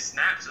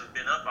snaps have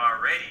been up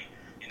already,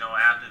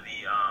 after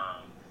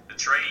the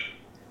trade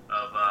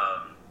of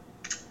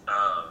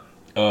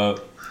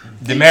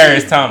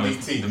Demaryius Thomas.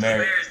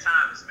 Demaryius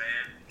Thomas, man.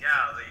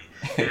 Golly.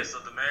 Yeah, so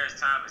Demaryius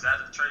Thomas,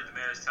 after the trade of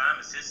Demaryius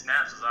Thomas, his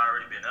snaps has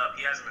already been up.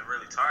 He hasn't been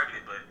really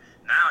targeted, but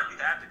now you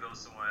have to go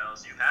somewhere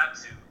else. You have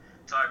to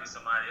target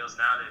somebody else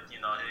now that,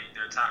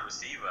 their top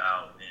receiver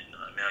out in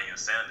Emmanuel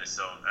Sanders.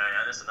 So,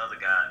 that's another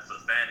guy for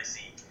the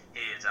fantasy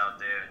heads out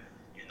there,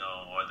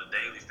 or the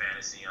daily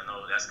fantasy. I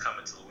know that's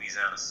coming to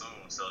Louisiana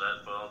soon. So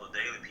that for all the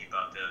daily people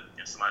out there,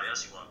 somebody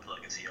else you want to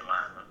plug into your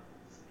lineup.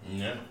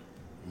 Yeah.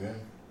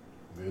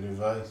 Good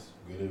advice.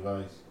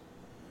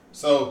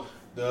 So,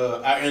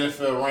 our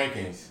NFL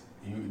rankings,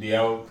 do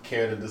y'all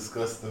care to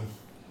discuss them?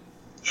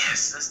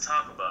 Yes, let's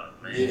talk about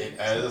it, man.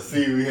 Yeah, let's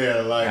see. We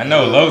have like. I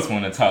know Los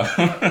want to talk.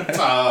 Whatever.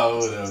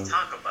 Let's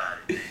talk about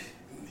it.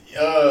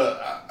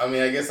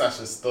 I guess I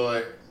should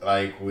start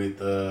like with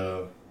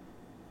the.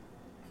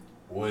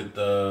 Well,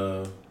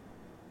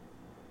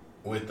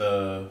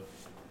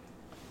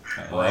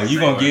 you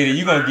gonna get it.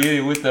 You gonna get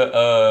it with the.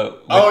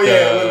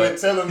 We're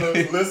telling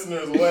the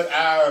listeners what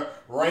our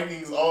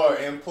rankings are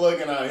and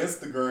plugging our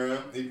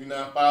Instagram. If you're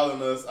not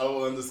following us,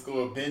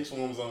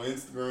 _benchwarmers on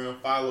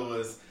Instagram. Follow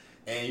us,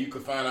 and you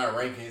can find our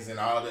rankings and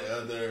all the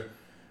other,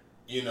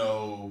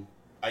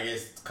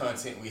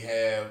 content we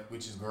have,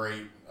 which is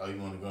great. Oh,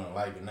 you want to go and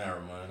like it now,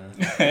 Ramona?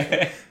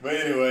 But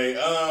anyway,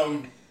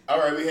 all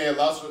right, we had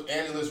Los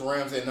Angeles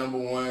Rams at number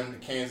 1, the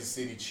Kansas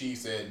City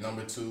Chiefs at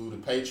number 2, the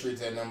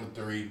Patriots at number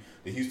 3,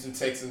 the Houston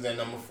Texans at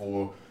number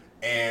 4,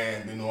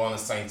 and the New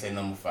Orleans Saints at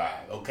number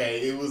 5.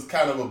 Okay, it was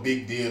kind of a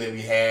big deal that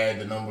we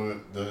had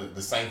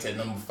the Saints at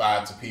number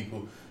 5 to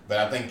people, but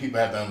I think people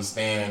have to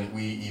understand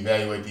we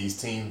evaluate these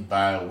teams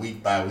by a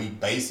week-by-week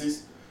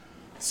basis.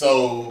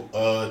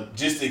 So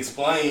just to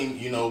explain,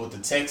 with the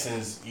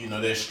Texans,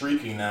 they're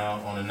streaking now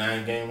on a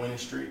 9-game winning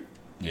streak.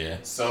 Yeah.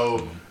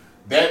 So.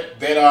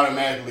 that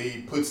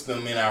automatically puts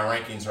them in our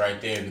rankings right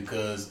there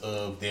because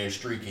of their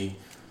streaking.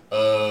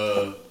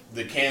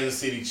 The Kansas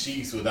City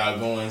Chiefs, without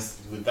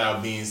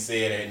being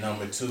said, at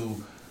number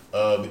 2,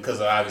 because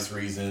of obvious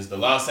reasons. The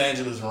Los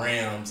Angeles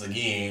Rams,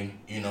 again,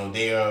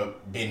 they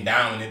have been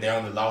dominant. Their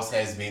only loss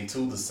has been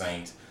to the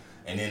Saints,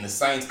 and then the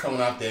Saints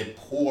coming off that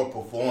poor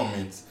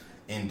performance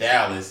in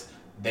Dallas.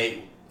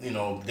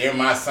 They're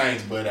my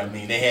Saints, but I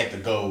mean they had to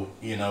go,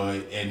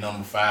 at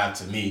number 5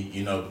 to me,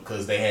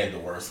 because they had the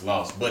worst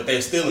loss. But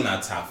they're still in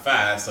our top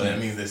 5, so that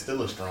means they're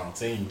still a strong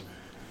team.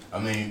 I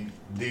mean,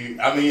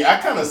 I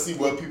kind of see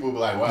what people be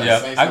like, wow, the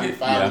Saints only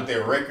 5 with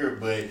their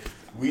record, but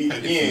we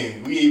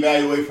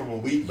evaluate from a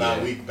week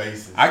by week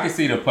basis. I can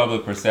see the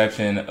public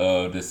perception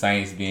of the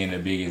Saints being the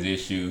biggest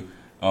issue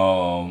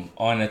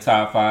on the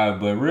top 5,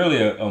 but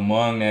really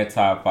among that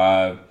top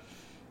 5,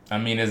 I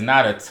mean, there's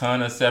not a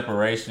ton of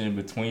separation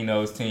between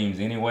those teams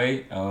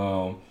anyway.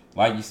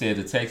 Like you said,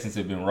 the Texans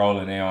have been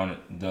rolling. They're on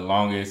the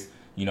longest,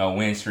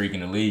 win streak in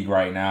the league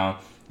right now.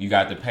 You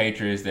got the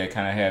Patriots that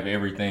kind of have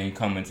everything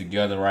coming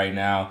together right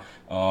now.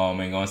 And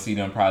going to see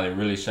them probably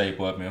really shape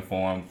up and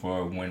form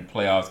for when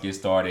playoffs get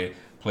started.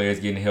 Players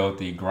getting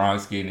healthy,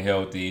 Gronk's getting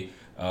healthy,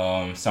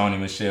 Sony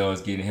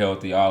Michel's getting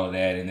healthy, all of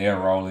that, and they're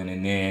rolling.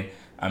 And then,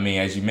 I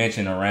mean, as you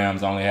mentioned, the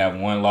Rams only have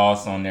 1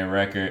 loss on their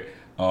record.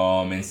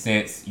 And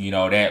since,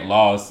 that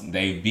loss,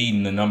 they've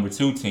beaten the number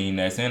 2 team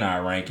that's in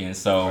our rankings.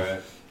 So,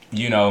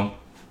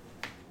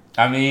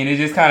 I mean, it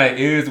just kind of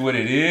is what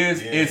it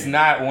is. Yeah. It's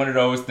not one of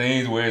those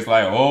things where it's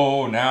like,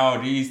 oh,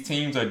 now these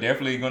teams are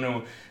definitely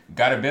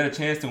got a better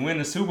chance to win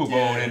the Super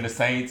Bowl than the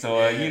Saints,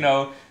 or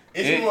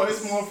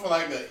It's more for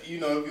like if you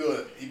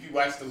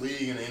watch the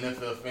league and the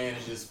NFL fan,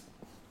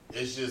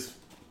 it's just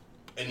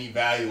an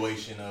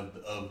evaluation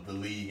of the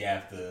league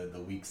after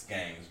the week's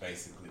games,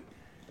 basically.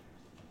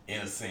 In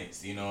a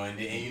sense, and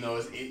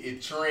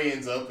it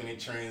trends up and it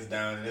trends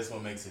down, and that's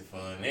what makes it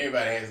fun. And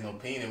everybody has an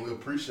opinion, and we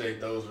appreciate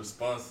those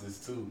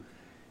responses too,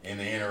 and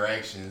the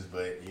interactions.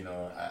 But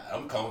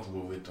I'm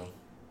comfortable with them.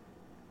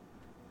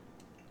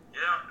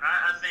 Yeah,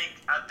 I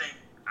think I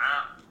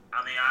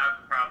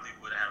probably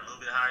would have had a little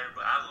bit higher,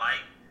 but I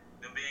like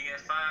them being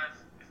at 5.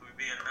 If we're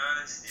being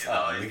honest,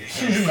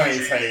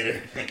 Saints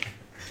hater.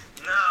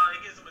 No,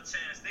 it gives them a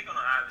chance. They're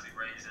gonna obviously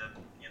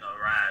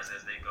rise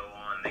as they go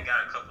on. They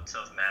got a couple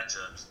tough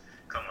matchups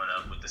coming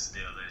up with the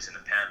Steelers and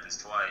the Panthers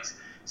twice.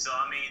 So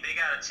I mean, they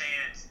got a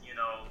chance,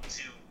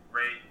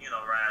 to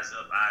rise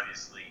up,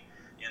 obviously.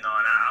 And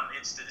I'm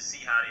interested to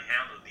see how they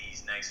handle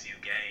these next few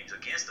games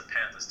against the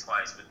Panthers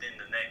twice. But then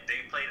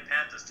they play the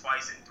Panthers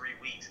twice in 3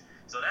 weeks.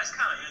 So that's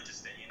kind of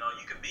interesting. You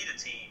can beat a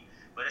team,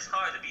 but it's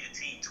hard to beat a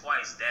team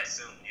twice that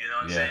soon. You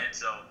know what I'm saying?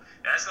 So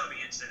that's going to be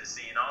interesting to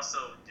see. And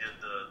also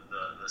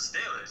the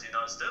Steelers. The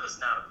Steelers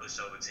not a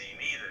pushover team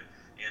either.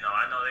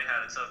 I know they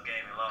had a tough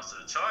game and lost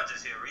to the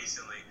Chargers here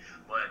recently,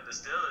 but the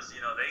Steelers,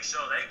 they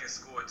show they can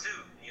score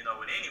too,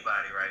 with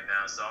anybody right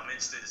now. So I'm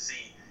interested to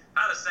see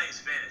how the Saints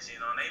finish. I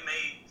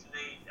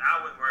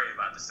wouldn't worry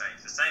about the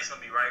Saints. The Saints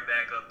gonna be right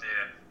back up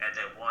there at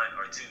that 1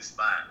 or 2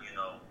 spot,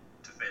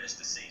 to finish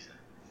the season.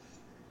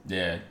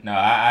 Yeah, no,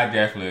 I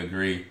definitely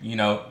agree.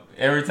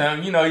 Every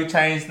time, you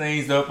change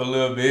things up a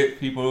little bit,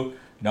 people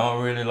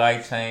don't really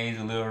like change,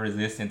 a little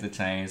resistant to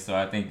change. So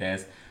I think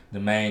that's the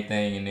main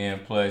thing. And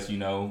then plus,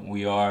 we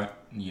are,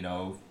 we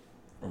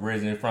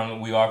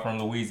are from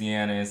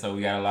Louisiana, and so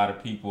we got a lot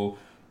of people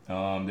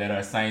that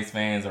are Saints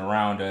fans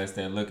around us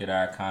that look at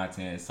our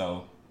content.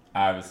 So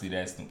obviously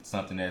that's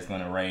something that's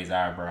going to raise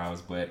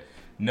eyebrows, but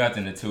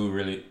nothing to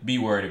really be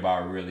worried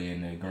about really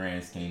in the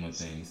grand scheme of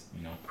things,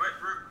 I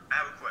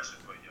have a question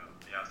for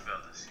y'all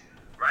fellas.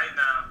 Right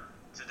now,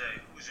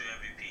 today, who's your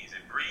MVP? Is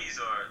it Breeze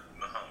or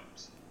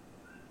Mahomes?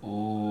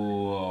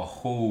 Ooh,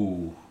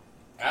 who?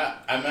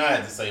 I might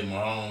have to say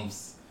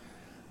Mahomes.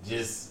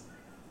 Just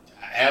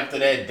after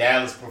that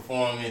Dallas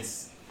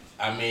performance,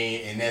 I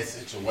mean, in that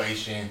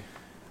situation,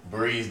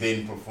 Breeze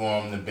didn't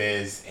perform the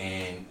best,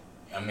 and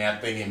I mean, I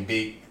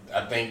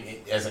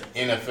think as an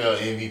NFL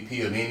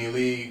MVP of any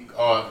league,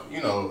 or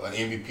an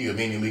MVP of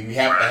any league, we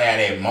have to have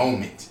that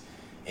moment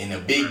in a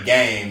big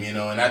game, and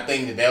I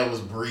think that was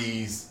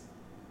Breeze.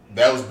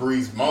 That was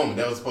Breeze's moment.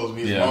 That was supposed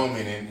to be his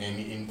moment,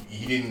 and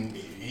he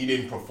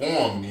didn't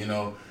perform,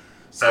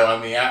 So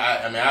I mean,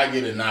 I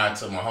get a nod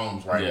to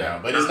Mahomes right now,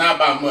 but it's not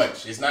by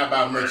much. It's not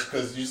by much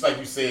because just like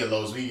you said,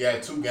 Lowe's, we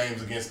got 2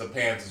 games against the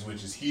Panthers,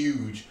 which is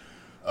huge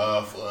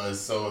for us.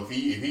 So if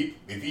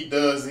he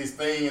does his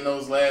thing in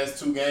those last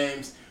 2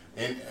 games,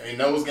 and in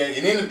those games,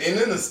 and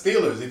then the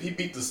Steelers, if he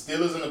beat the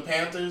Steelers and the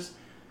Panthers,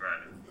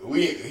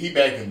 he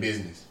back in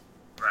business.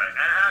 Right,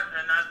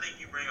 and I think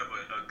you bring up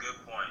a good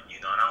point,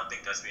 and I don't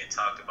think that's being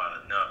talked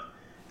about enough.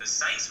 The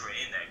Saints were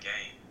in that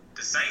game.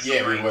 The Saints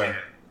were right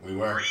there. We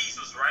were.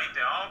 Breeze was right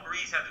there. All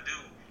Breeze had to do,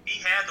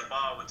 he had the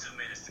ball with 2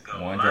 minutes to go.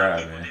 One a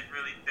lot drive, of people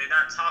they're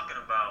not talking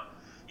about,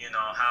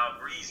 how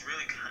Breeze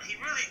really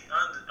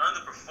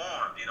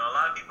underperformed. A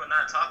lot of people are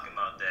not talking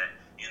about that.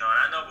 And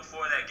I know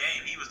before that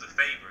game he was the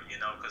favorite,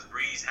 because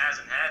Breeze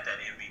hasn't had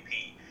that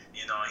MVP,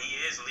 You know,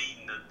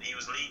 he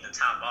was leading the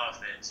top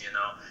offense. You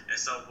know, and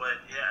so,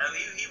 but yeah,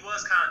 he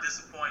was kind of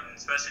disappointing,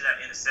 especially that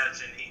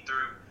interception he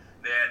threw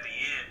there at the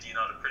end. You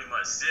know, to pretty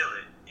much seal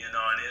it. You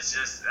know, and it's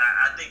just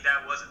I think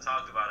that wasn't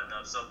talked about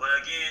enough. So, but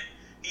again,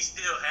 he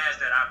still has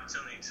that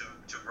opportunity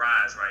to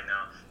rise right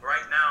now.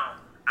 Right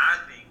now, I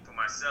think for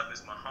myself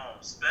is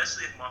Mahomes,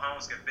 especially if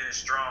Mahomes can finish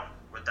strong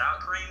without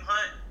Kareem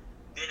Hunt,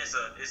 then it's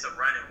a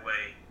running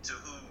way to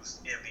who's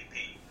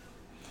MVP.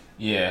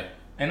 Yeah,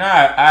 and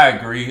I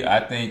agree. I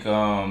think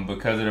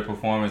because of the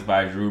performance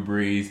by Drew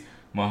Brees,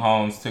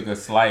 Mahomes took a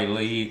slight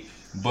lead.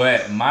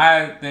 But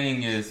my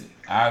thing is,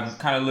 I'm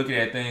kind of looking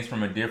at things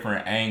from a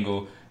different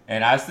angle,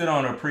 and I still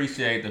don't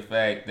appreciate the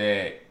fact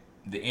that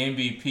the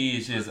MVP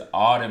is just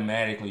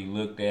automatically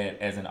looked at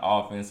as an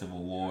offensive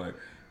award.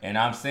 And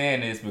I'm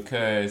saying this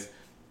because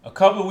a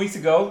couple of weeks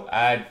ago,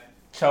 I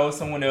chose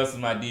someone else as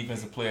my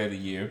defensive player of the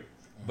year.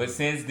 But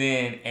since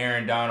then,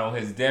 Aaron Donald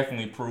has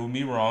definitely proved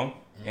me wrong.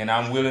 And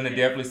I'm willing to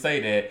definitely say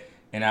that.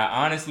 And I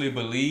honestly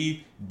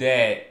believe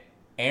that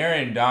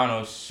Aaron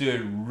Donald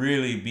should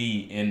really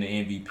be in the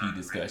MVP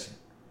discussion.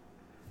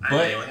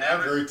 But I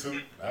agree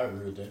too. I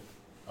agree with that.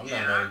 I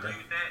agree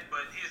with that.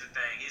 But here's the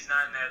thing: he's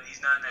not in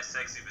that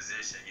sexy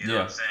position. You know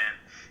what I'm saying?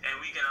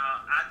 And we can.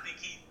 I think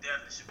he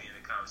definitely should be in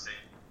the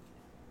conversation.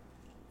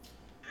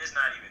 And it's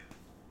not even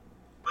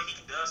what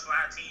he does for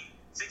our team.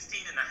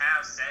 16 and a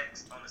half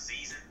sacks on the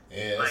season.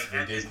 Yeah, that's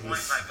at ridiculous.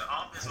 This point, the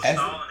offense was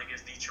stalling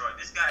against Detroit.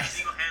 This guy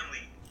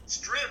single-handedly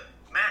stripped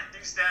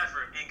Matthew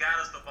Stafford and got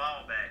us the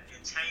ball back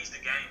and changed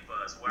the game for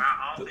us. Where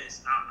our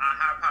offense, our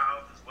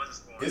high-power offense wasn't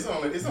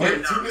scoring.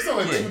 It's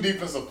only two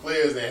defensive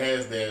players that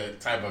has that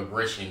type of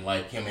aggression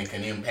like him and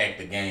can impact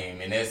the game,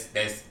 and that's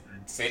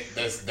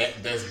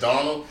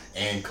Donald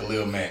and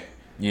Khalil Mack.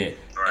 Yeah,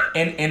 right.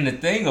 And the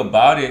thing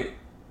about it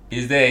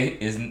is that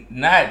it's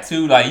not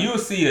too, like, you'll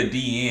see a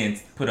DN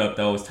put up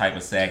those type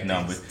of sack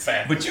numbers,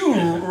 but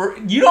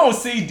you don't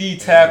see D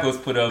tackles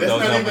put up those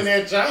numbers. That's not even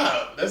their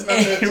job. That's not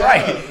their job.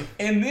 Right.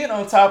 And then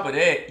on top of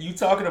that, you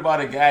talking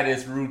about a guy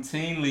that's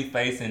routinely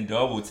facing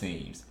double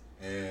teams.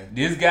 Yeah.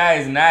 This guy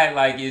is not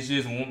like it's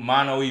just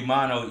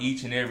mano-a-mano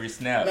each and every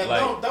snap. Now,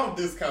 like, don't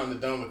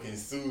discount the Ndamukong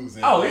Suh's.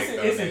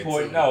 It's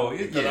important. Too. No,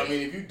 because I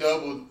mean, if you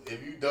double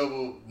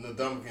the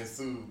Ndamukong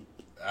Suh,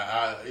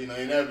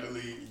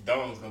 inevitably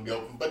Donald's gonna be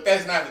open. But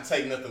that's not to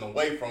take nothing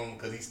away from him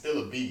because he's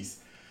still a beast.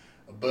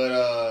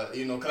 But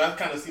because I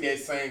kind of see that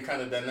same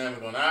kind of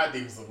dynamic on our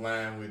defensive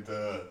line with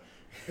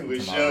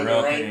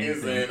Sheldon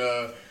Rankins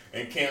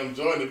and Cam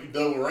Jordan. If you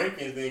double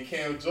Rankins, then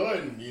Cam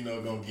Jordan,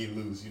 gonna get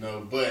loose.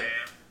 But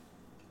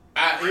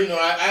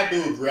I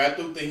do agree. I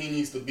do think he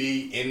needs to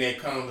be in that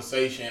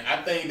conversation.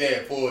 I think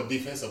that for a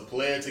defensive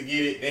player to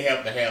get it, they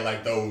have to have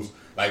like those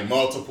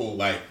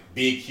multiple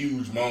big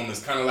huge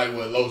moments, kind of like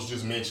what Los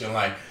just mentioned,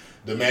 like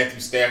the Matthew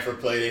Stafford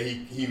play that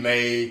he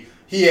made.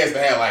 He has to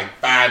have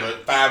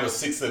five or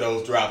six of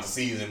those throughout the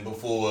season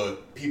before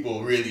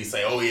people really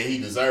say, oh yeah, he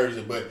deserves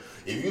it. But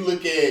if you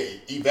look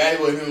at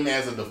evaluate him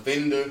as a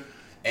defender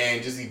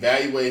and just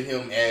evaluate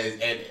him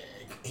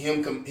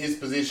his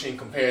position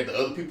compared to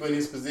other people in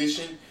his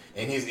position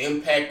and his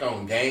impact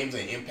on games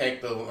and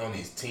impact on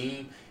his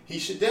team, he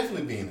should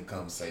definitely be in the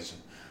conversation.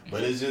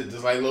 But it's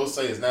just like Lo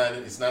say, it's not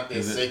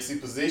that sexy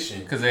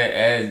position. Because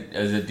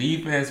as a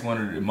defense,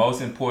 one of the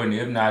most important,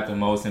 if not the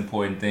most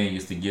important thing,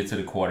 is to get to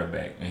the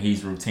quarterback, and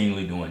he's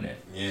routinely doing that.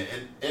 Yeah,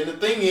 and the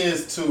thing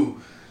is too,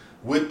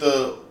 with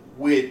the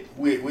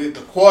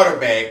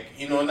quarterback,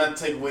 not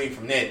to take away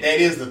from that, that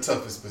is the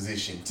toughest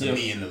position to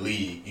me in the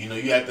league.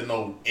 You have to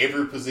know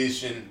every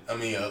position. I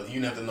mean,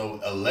 you have to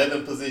know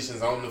 11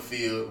 positions on the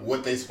field,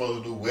 what they're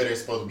supposed to do, where they're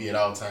supposed to be at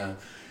all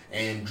times.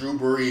 And Drew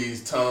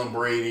Brees, Tom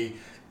Brady,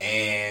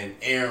 and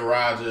Aaron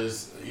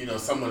Rodgers,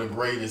 some of the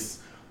greatest,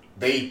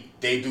 they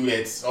do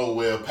that so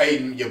well.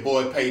 Your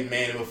boy Peyton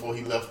Manning, before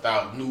he left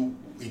out, knew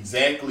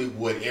exactly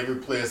what every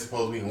player is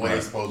supposed to be and what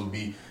they're supposed to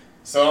be.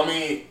 So, I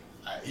mean,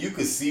 you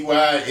could see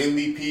why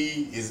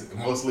MVP is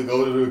mostly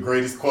go to the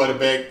greatest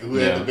quarterback who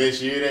had the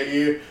best year that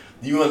year.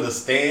 You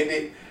understand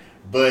it,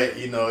 but,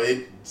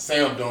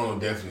 Sam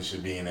Darnold definitely should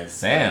be in that.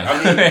 Sam. I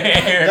mean,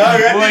 I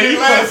did it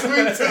last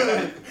week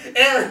too.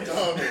 Aaron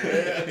Donald,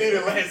 man. I did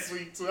it last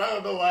week too. I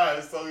don't know why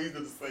it's so easy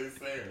to say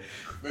Sam.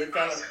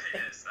 I'll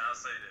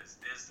say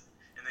this.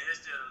 In the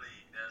history of the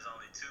league, there's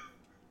only two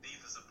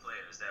defensive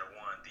players that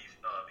won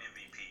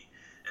MVP,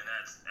 and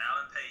that's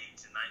Alan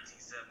Page in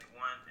 1971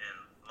 and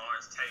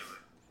Lawrence Taylor.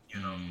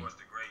 Of course,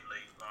 the great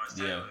late Lawrence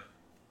Taylor,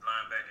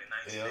 linebacker in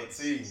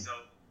 1986. So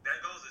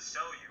that goes to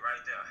show you right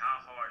there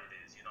how hard it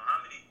is.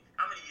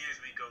 How many years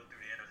we go through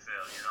the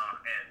NFL,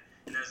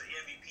 and there's an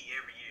MVP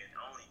every year,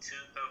 and only two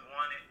have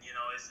won it.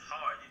 It's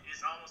hard. It's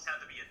almost have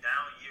to be a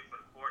down year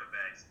for the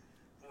quarterbacks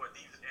for a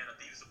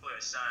defensive player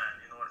to shine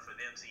in order for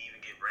them to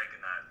even get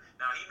recognized.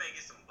 Now he may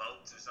get some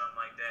votes or something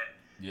like that,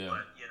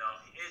 but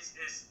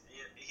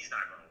he's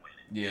not going to win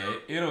it. Yeah,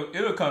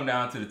 it'll come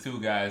down to the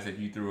two guys that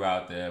you threw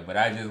out there, but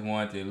I just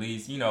want to at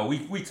least,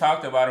 we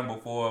talked about him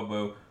before,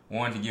 but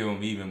wanted to give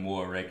him even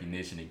more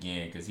recognition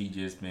again because he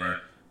just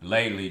been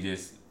lately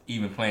just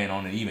even playing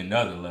on an even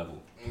another level.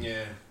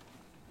 Yeah.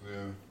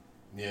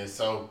 Yeah.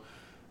 So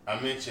I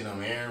mentioned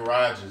him, Aaron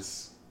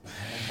Rodgers.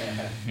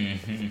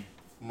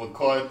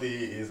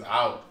 McCarthy is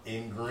out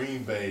in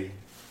Green Bay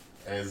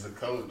as a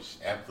coach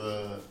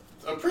after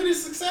a pretty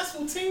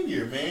successful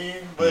tenure,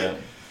 man. But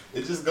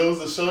it just goes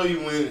to show you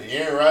when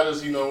Aaron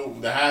Rodgers,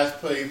 the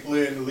highest paid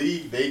player in the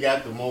league, they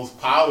got the most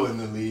power in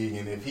the league.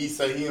 And if he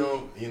say he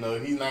don't,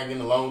 if he's not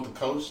getting along with the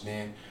coach,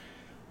 then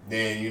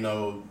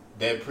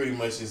that pretty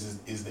much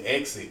is the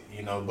exit,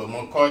 But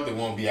McCarthy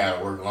won't be out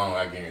of work long,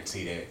 I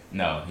guarantee that.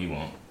 No, he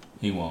won't.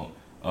 He won't.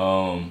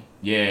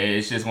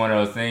 It's just one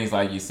of those things,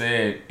 like you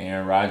said,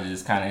 Aaron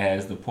Rodgers kind of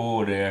has the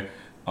pull there.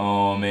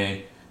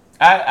 And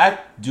I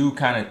do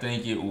kind of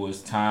think it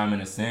was time in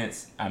a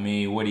sense. I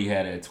mean, he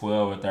had a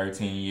 12 or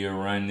 13 year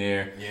run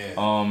there. Yeah.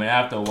 And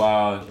after a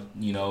while,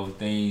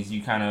 things,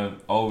 you kind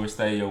of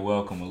overstay your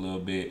welcome a little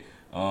bit.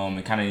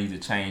 And kind of need to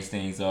change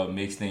things up,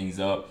 mix things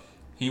up.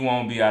 He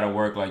won't be out of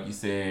work, like you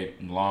said,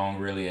 long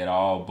really at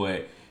all,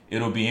 but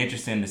it'll be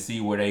interesting to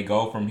see where they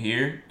go from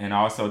here, and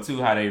also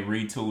too how they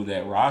retool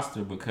that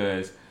roster,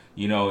 because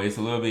it's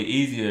a little bit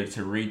easier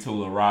to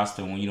retool a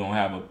roster when you don't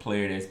have a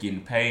player that's getting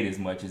paid as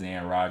much as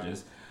Aaron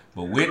Rodgers.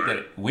 But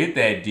with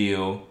that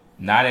deal,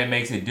 now that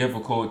makes it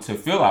difficult to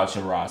fill out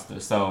your roster.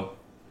 So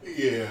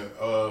yeah,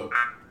 go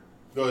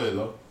ahead,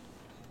 Lo.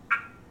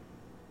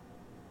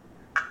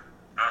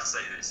 I'll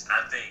say this: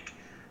 I think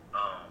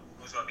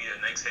who's going to be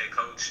the next head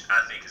coach?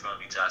 I think it's going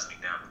to be Josh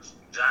McDaniels.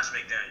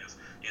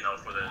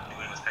 For the New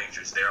England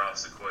Patriots, their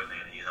offensive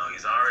coordinator.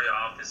 He's already an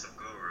offensive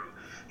guru.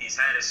 He's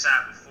had his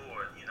shot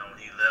before, when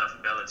he left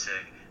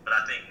Belichick. But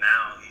I think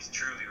now he's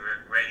truly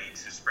ready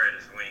to spread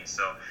his wings.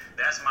 So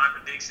that's my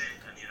prediction.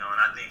 And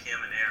I think him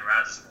and Aaron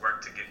Rodgers work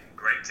to get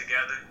great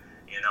together.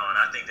 And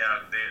I think that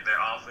their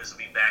offense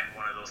will be back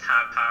one of those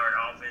high-powered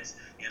offense.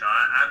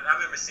 I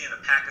remember seeing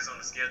the Packers on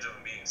the schedule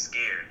and being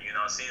scared.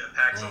 Seeing the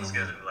Packers on the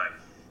schedule and be like,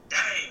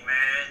 dang,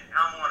 man,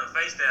 I don't want to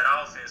face that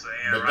offense with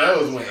Aaron Rodgers. But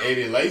that was when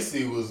Eddie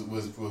Lacy was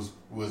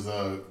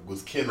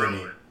killing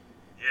it.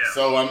 Yeah.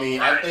 So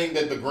I think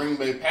that the Green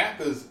Bay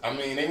Packers,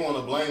 they want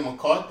to blame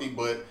McCarthy,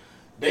 but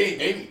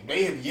they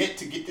have yet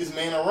to get this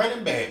man a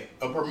running back,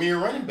 a premier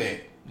running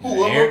back.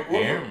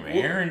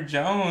 Aaron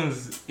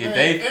Jones,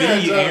 Aaron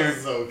Jones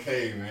is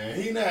okay,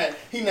 man. He not.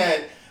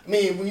 I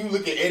mean, when you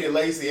look at Eddie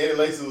Lacy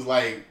was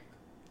like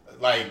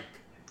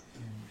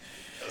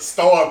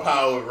star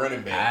power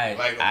running back,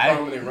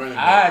 prominent running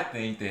back. I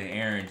think that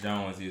Aaron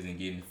Jones isn't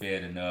getting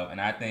fed enough,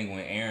 and I think when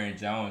Aaron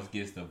Jones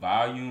gets the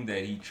volume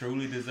that he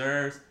truly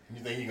deserves,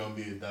 you think he's gonna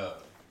be a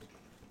dog?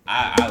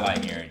 I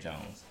like Aaron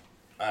Jones.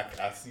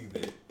 I see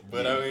that,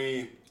 but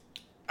I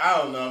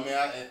don't know.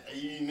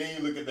 Then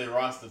you look at their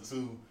roster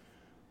too.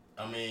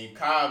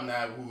 Cobb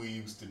not who he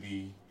used to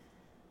be.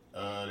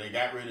 They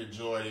got rid of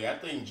Jordy. I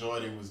think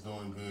Jordy was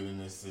doing good in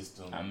this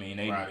system.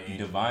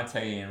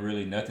 Devontae and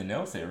really nothing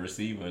else at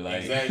receiver.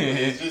 Exactly.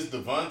 It's just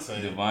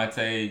Devontae.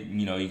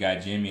 You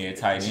got Jimmy at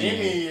tight end.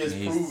 Jimmy is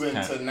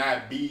proven to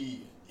not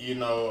be, I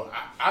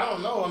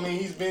don't know.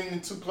 He's been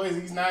in two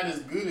places. He's not as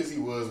good as he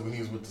was when he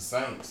was with the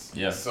Saints.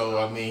 Yeah.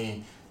 So,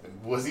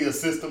 was he a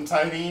system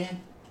tight end?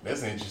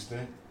 That's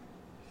interesting.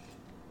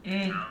 I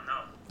don't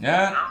know.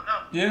 Yeah. I don't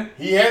know. Yeah.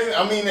 He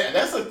hasn't.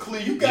 That's a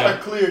clear. You got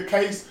a clear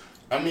case.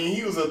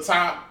 He was a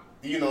top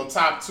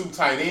 2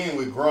 tight end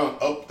with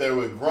Gronk, up there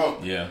with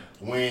Gronk. Yeah.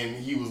 When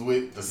he was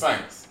with the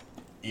Saints,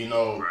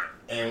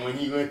 and when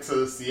he went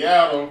to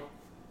Seattle,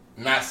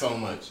 not so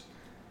much.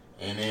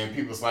 And then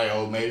people's like,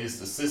 oh, maybe it's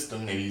the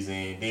system that he's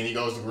in. Then he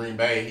goes to Green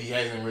Bay. He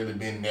hasn't really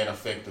been that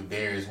effective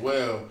there as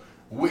well.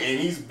 And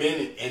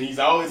he's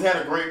always had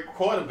a great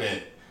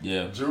quarterback.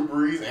 Yeah. Drew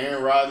Brees,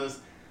 Aaron Rodgers.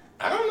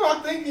 I don't know.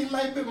 I think he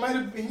might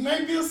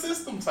be a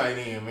system tight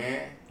end,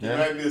 man. He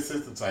might be a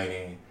system tight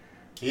end.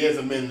 He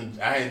hasn't been.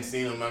 I hadn't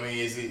seen him.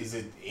 Is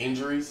it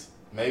injuries?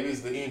 Maybe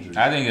it's the injuries.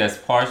 I think that's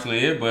partially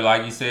it, but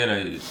like you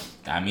said,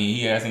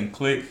 he hasn't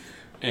clicked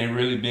and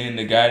really been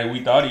the guy that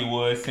we thought he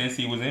was since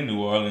he was in New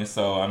Orleans.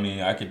 So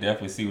I could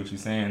definitely see what you're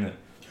saying.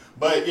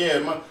 But yeah,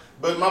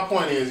 my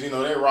point is,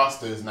 their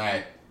roster is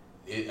not.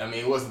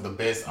 It wasn't the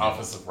best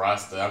offensive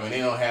roster. They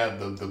don't have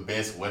the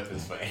best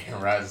weapons for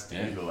Aaron Rodgers to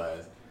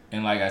utilize.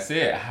 And like I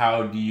said,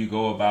 how do you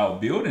go about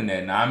building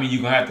that? Now,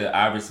 you're going to have to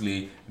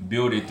obviously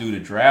build it through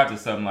the draft or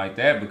something like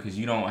that, because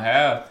you don't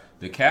have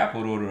the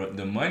capital or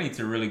the money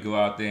to really go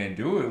out there and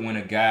do it when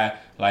a guy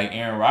like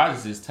Aaron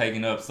Rodgers is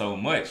taking up so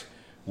much.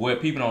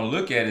 What people don't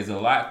look at is a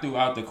lot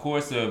throughout the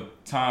course of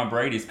Tom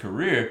Brady's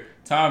career.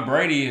 Tom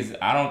Brady has,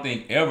 I don't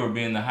think, ever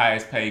been the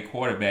highest paid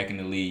quarterback in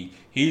the league.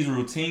 He's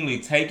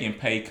routinely taking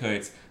pay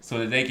cuts so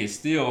that they can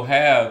still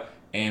have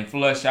and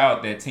flush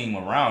out that team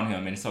around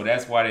him. And so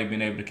that's why they've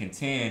been able to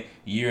contend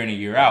year in and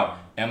year out.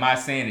 Am I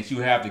saying that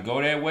you have to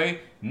go that way?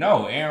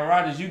 No. Aaron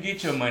Rodgers, you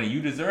get your money. You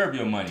deserve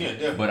your money. Yeah,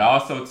 definitely. But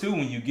also, too,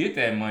 when you get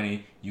that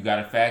money, you got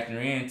to factor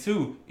in,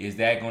 too, is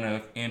that going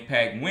to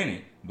impact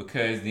winning?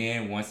 Because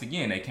then, once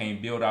again, they can't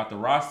build out the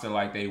roster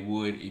like they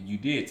would if you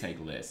did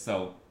take less.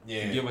 So,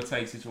 give or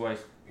take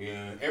situation.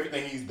 Yeah,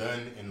 everything he's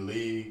done in the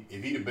league.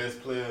 If he the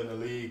best player in the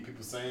league,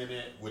 people saying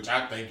that, which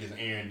I think is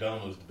Aaron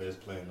Donald's the best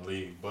player in the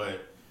league.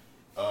 But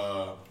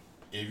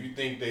if you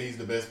think that he's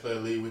the best player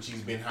in the league, which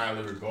he's been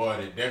highly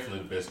regarded,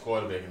 definitely the best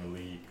quarterback in the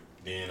league,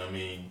 then I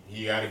mean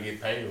he got to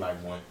get paid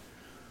like one.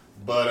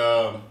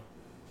 But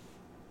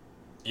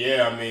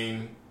yeah, I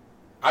mean,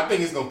 I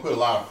think it's gonna put a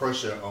lot of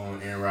pressure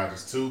on Aaron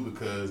Rodgers too,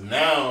 because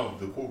now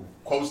the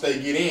quotes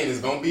they get in is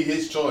gonna be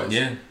his choice.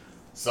 Yeah.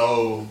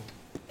 So,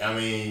 I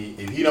mean,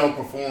 if he don't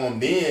perform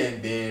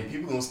then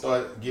people gonna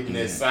start giving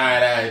that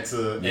side eye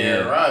to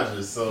Aaron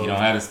Rodgers. So you don't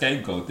have a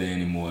scapegoat there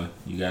anymore.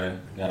 You gotta.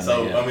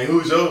 So make I mean,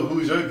 who's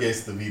your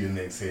guess to be the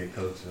next head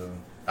coach?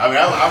 I mean,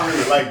 I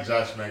really like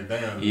Josh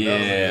McDaniels.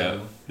 Yeah,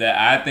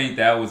 I think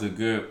that was a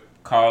good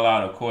call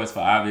out, of course, for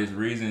obvious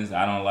reasons.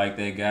 I don't like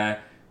that guy.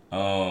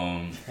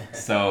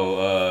 So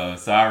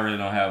I really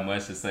don't have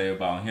much to say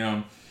about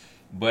him.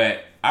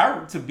 But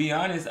to be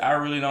honest, I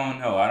really don't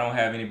know. I don't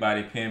have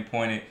anybody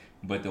pinpointed.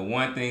 But the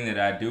one thing that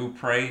I do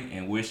pray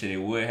and wish that it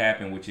would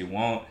happen, which it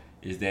won't,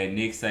 is that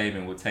Nick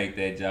Saban will take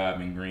that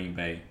job in Green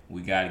Bay.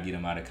 We got to get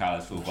him out of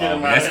college football.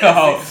 That's a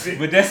whole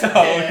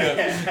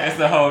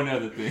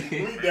nother thing.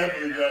 We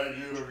definitely got to get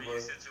him.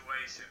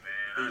 Situation,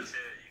 man. I tell you.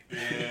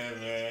 Yeah,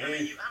 man. I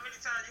mean, how many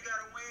times you got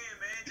to win,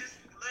 man? Just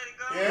let it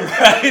go.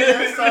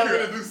 Yeah, it's time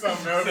to do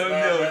something else. So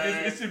no,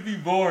 it should be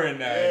boring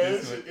now.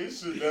 Yeah, it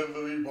should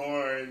definitely be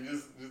boring.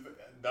 Just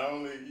the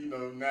only,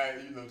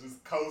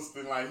 just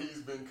coasting like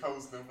he's been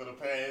coasting for the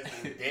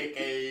past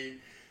decade.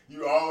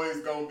 You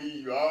always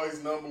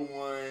number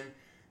one.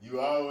 You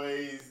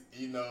always,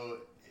 in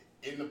the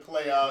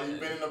playoffs. You've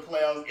been in the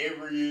playoffs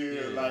every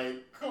year. Yeah.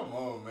 Like, come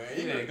on, man.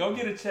 Yeah, go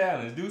get a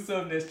challenge. Do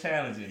something that's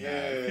challenging.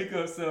 Yeah. Now. Pick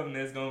up something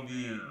that's gonna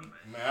be.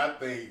 Man, I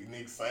think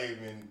Nick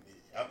Saban.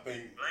 Blame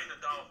the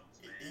Dolphins.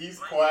 He's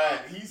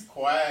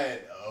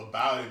quiet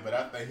about it, but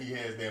I think he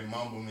has that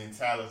mumble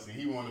mentality.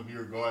 He want to be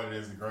regarded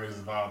as the greatest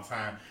of all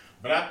time.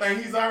 But I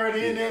think he's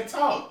already in that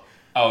talk.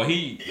 Oh, I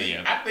think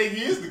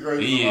he is the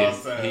greatest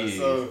of all time.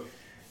 So,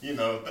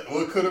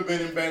 what could have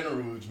been in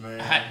Baton Rouge, man.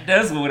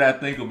 That's what I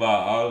think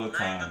about all the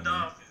time. Blame the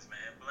Dolphins,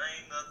 man.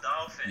 Blame the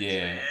Dolphins,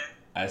 man.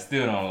 I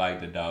still don't like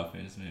the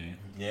Dolphins, man.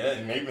 Yeah,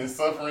 and they've been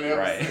suffering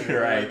ever since.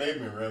 Right. They've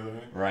been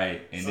relevant.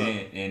 Right.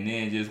 And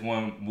then just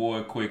one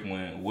more quick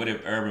one. What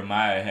if Urban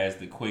Meyer has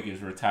the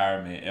quickest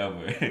retirement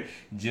ever?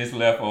 Just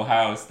left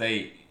Ohio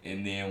State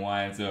and then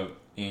winds up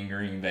in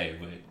Green Bay.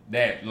 But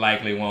that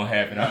likely won't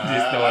happen.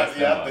 I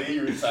think he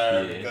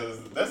retired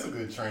because that's a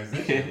good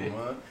transition,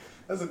 man.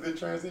 That's a good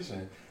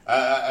transition.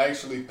 I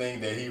actually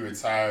think that he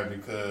retired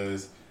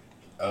because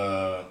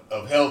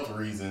of health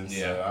reasons.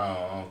 Yeah. So I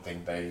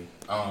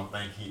don't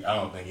think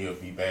he'll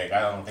be back.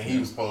 I don't think he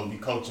was supposed to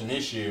be coaching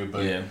this year,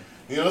 but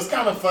it's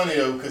kind of funny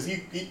though because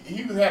he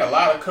had a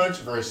lot of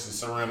controversy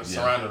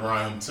surrounded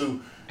around him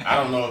too. I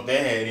don't know if that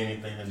had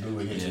anything to do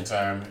with his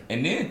retirement.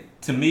 And then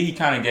to me, he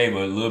kind of gave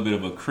a little bit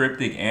of a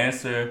cryptic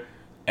answer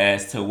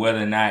as to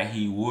whether or not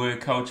he would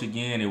coach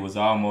again. It was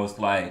almost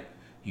like,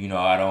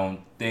 I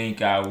don't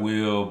think I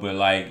will, but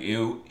like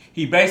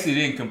he basically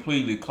didn't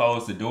completely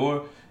close the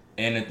door.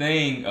 And the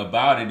thing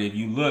about it, if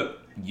you look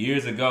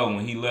years ago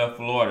when he left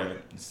Florida,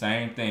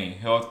 same thing.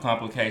 Health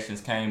complications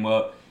came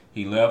up.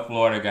 He left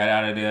Florida, got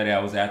out of there.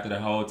 That was after the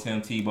whole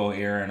Tim Tebow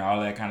era and all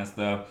that kind of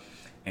stuff.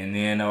 And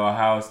then the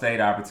Ohio State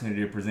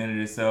opportunity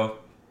presented itself,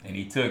 and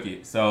he took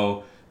it.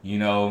 So,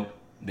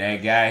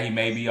 that guy, he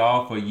may be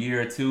off for a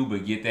year or two,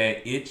 but get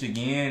that itch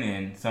again,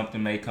 and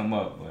something may come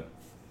up. But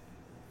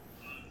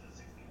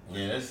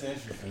yeah, that's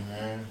interesting,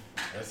 man.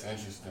 That's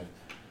interesting.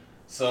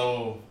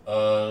 So,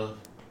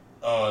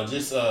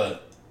 NBA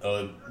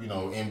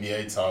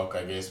talk.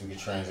 I guess we could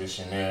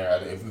transition there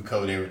if we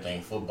covered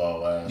everything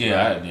football wise.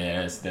 Yeah,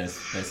 right?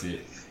 That's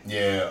it.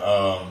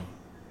 Yeah.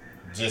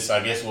 Just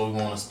I guess where we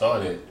want to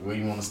start it. Where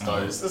you want to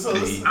start it? So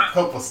there's a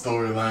couple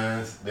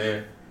storylines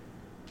there.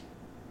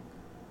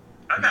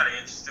 I got an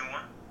interesting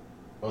one.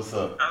 What's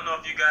up? I don't know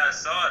if you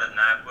guys saw it or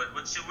not, but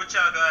what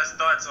y'all guys'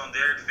 thoughts on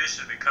Derek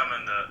Fisher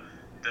becoming the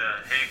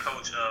head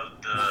coach of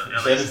the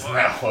LA That is Sparks?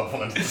 not what I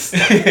wanted to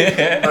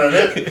say. Bro,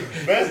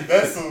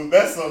 that's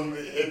some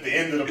at the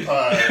end of the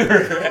pod.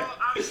 Well,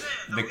 I'm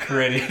saying, the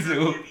credit to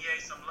NBA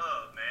some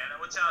love, man.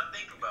 What y'all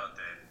think about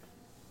that?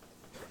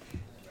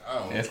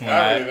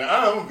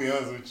 I'm gonna be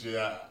honest with you.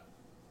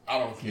 I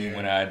don't care.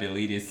 When I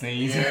deleted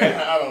scenes.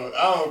 Yeah, I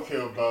don't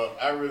care about.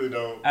 I really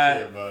don't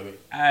care about it.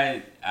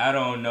 I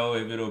don't know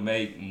if it'll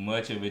make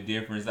much of a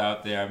difference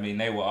out there. I mean,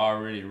 they were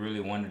already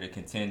really one of the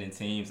contending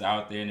teams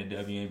out there in the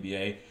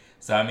WNBA.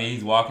 So I mean,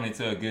 he's walking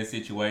into a good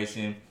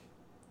situation.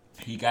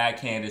 He got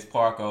Candace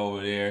Parker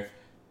over there.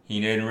 He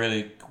didn't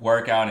really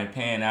work out and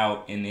pan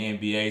out in the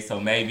NBA. So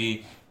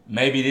maybe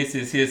this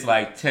is his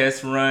like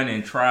test run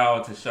and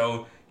trial to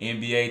show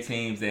NBA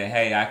teams that,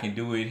 hey, I can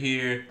do it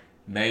here.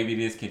 Maybe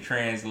this can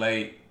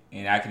translate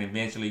and I can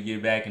eventually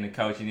get back into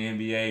coaching the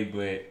NBA,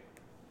 but,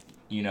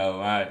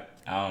 I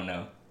don't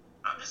know.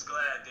 I'm just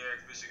glad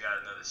Derek Fisher got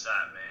another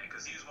shot, man,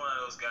 because he was one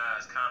of those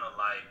guys kind of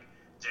like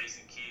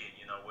Jason Kidd,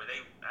 where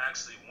they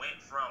actually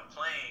went from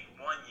playing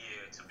one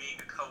year to being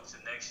a coach the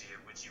next year,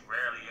 which you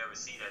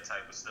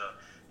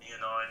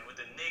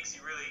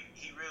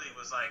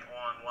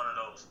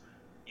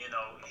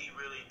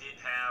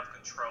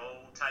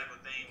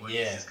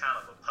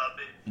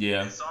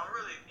Yeah. And so I'm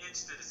really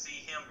interested to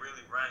see him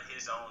really run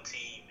his own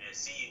team and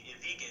see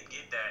if he can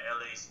get that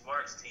LA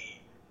Sparks team,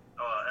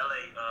 the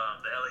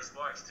LA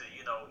Sparks to,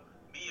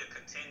 be being a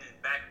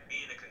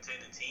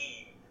contending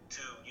team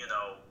to,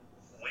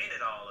 win it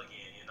all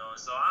again,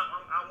 So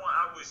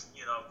I wish,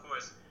 of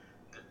course,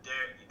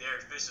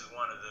 Derek Fisher's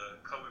one of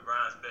the Kobe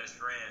Bryant's best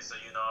friends, so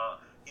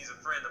he's a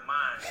friend of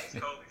mine. He's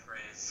Kobe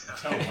friends. So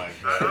Oh my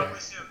God. I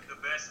wish him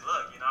the best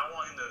luck. I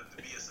want him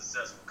to be a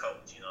successful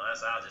coach.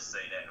 I'll just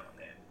say that on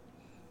that.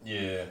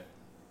 Yeah.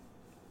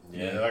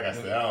 Yeah, like I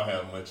said, I don't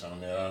have much on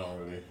that. I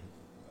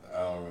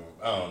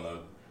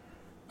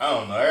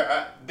don't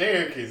know.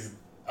 Derek is,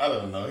 I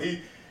don't know.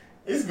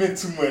 It's been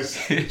too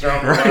much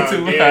drama Right, around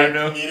too much, Derek I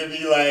know. for me to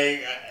be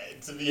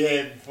like, to be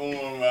happy for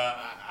him.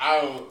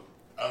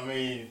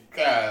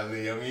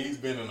 Golly, he's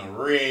been in a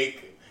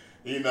wreck.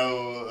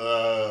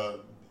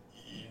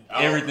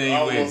 Everything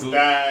almost went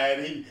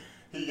died.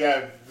 He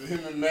got him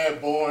and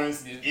Matt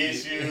Barnes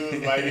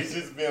issues. Like, it's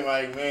just been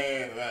like,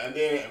 man. And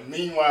then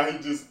meanwhile, he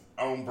just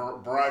on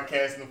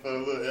broadcasting for a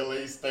little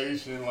LA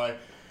station. Like,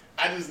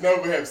 I just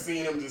never have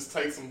seen him just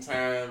take some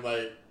time,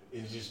 like,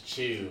 and just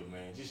chill,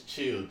 man. Just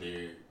chill,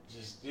 Derek.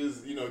 Just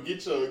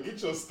get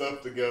your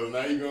stuff together.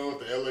 Now you're going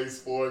with the LA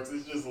Sports.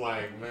 It's just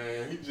like,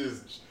 man,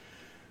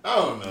 I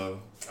don't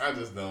know. I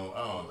don't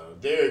know.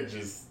 Derek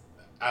just,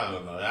 I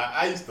don't know.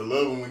 I used to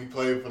love him when he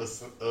played for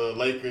the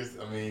Lakers.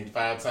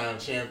 5-time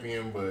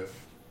champion, but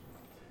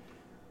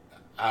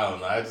I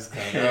don't know. I just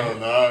kind of, I don't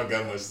know. I don't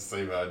got much to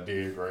say about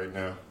Derek right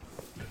now.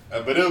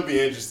 But it'll be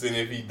interesting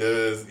if he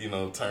does,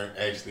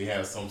 actually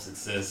have some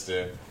success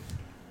there.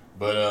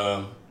 But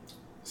I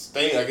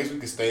guess we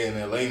could stay in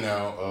LA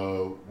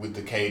now with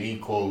the KD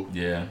quote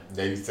that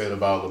he said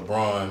about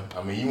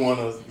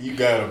LeBron. You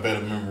got a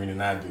better memory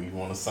than I do. You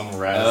want to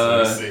summarize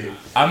what he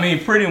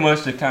said? Pretty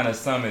much to kind of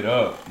sum it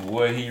up,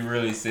 what he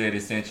really said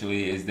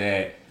essentially is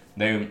that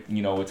they,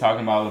 we're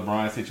talking about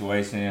LeBron's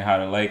situation and how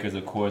the Lakers,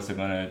 of course, are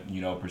going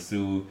to,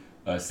 pursue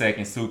a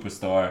second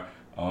superstar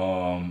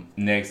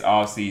next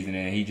offseason.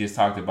 And he just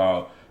talked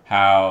about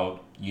how,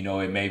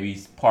 it may be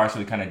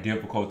partially kind of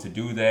difficult to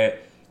do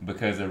that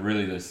because of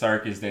really the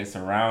circus that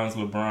surrounds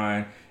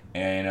LeBron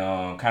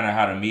and kind of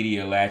how the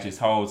media latches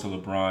hold to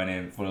LeBron.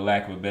 And for the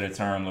lack of a better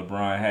term,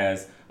 LeBron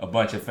has a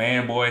bunch of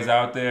fanboys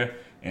out there.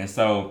 And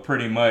so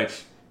pretty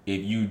much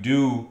if you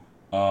do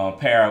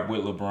pair up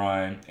with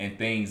LeBron and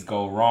things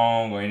go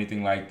wrong or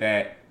anything like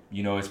that,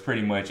 it's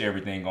pretty much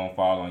everything going to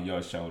fall on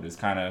your shoulders.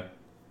 Kind of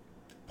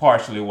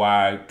partially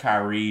why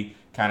Kyrie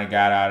kind of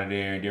got out of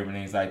there and different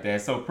things like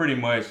that. So pretty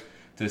much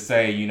to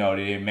say, that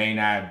it may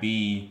not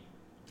be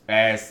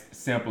as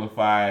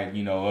simplified,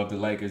 of the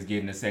Lakers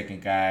getting the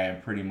second guy,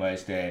 and pretty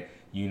much that,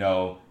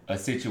 a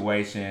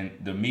situation,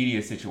 the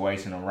media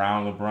situation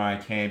around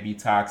LeBron can be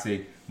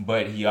toxic,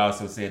 but he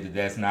also said that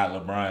that's not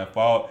LeBron's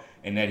fault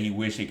and that he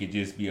wish it could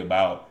just be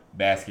about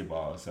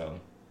basketball. So,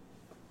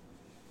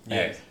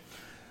 yeah.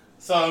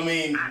 So, do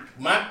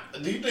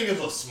you think it's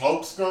a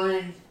smoke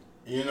screen?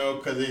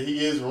 Because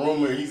he's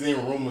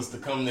in rumors to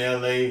come to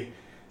LA.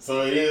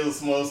 So it is a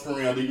smoke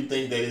screen, or do you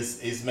think that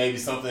it's maybe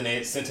something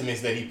that sentiments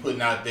that he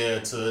putting out there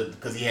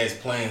because he has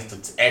plans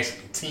to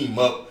actually team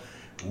up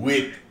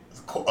with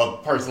a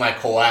person like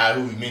Kawhi,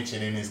 who he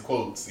mentioned in his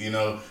quotes,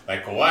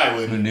 like Kawhi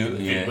wouldn't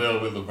fit well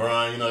with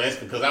LeBron, that's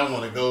because I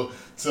want to go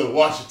to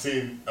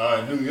Washington,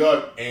 New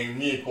York, and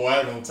me and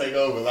Kawhi gonna take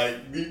over.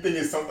 Like, do you think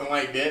it's something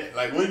like that?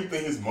 Like, what do you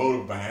think his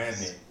motive behind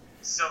it?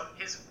 So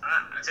to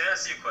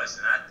answer your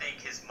question, I think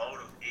his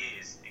motive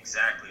is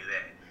exactly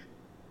that.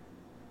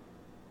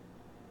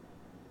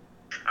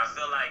 I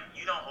feel like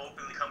you don't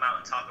openly come out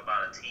and talk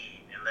about a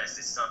team unless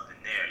it's something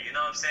there. You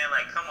know what I'm saying?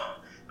 Like, come on.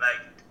 Like,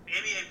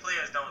 NBA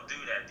players don't do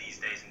that these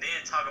days. And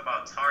then talk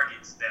about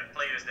targets that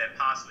players that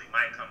possibly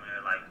might come here,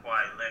 like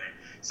Kawhi Leonard.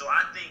 So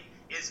I think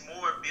it's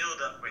more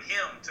build-up for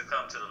him to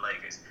come to the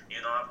Lakers.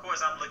 Of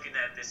course, I'm looking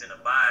at this in a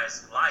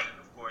biased light,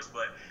 of course,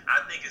 but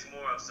I think it's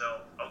more of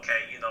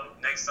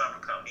next summer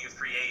come, he a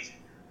free agent.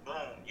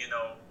 Boom,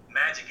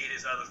 Magic get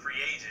his other free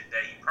agent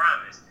that he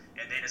promised.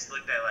 And then it's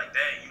looked at like,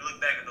 dang, you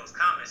look back at those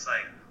comments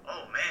like,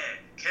 oh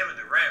man, Kevin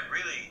Durant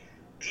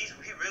he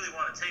really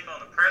want to take on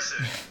the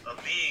pressure of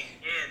being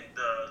in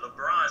the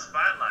LeBron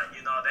spotlight,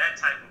 that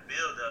type of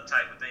build-up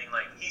type of thing.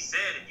 Like he said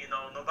it,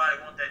 nobody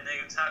want that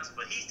negative toxic,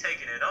 but he's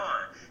taking it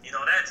on,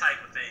 that type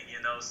of thing,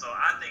 So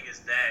I think it's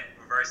that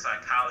reverse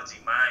psychology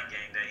mind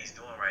game that he's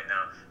doing right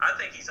now. I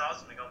think he's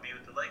ultimately going to be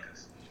with the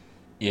Lakers.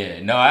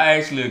 Yeah, no, I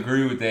actually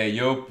agree with that.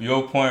 Your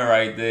point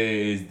right there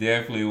is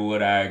definitely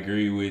what I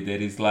agree with.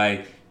 That it's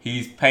like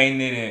he's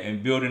painting it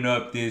and building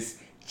up this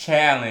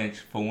challenge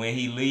for when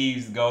he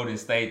leaves Golden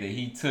State, that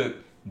he took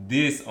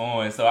this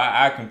on. So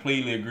I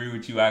completely agree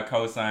with you. I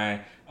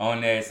co-sign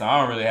on that. So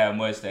I don't really have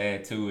much to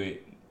add to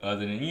it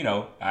other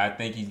than, I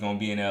think he's going to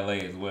be in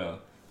LA as well.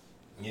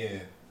 Yeah.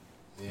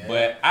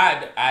 But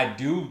I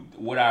do,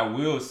 what I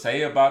will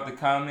say about the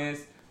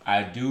comments,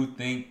 I do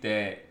think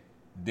that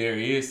there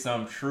is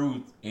some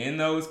truth in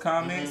those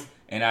comments. Mm-hmm.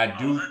 And I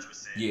do,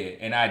 100%.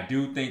 and I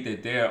do think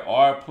that there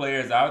are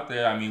players out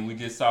there. We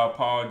just saw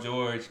Paul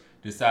George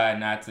decide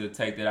not to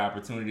take that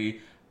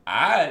opportunity.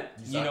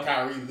 You know,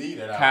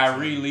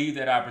 Kyrie lead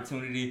that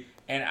opportunity.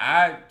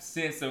 And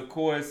since of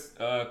course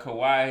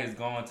Kawhi has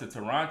gone to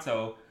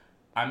Toronto,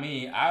 I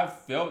mean, I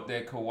felt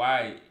that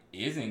Kawhi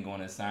isn't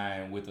going to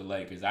sign with the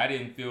Lakers. I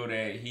didn't feel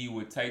that he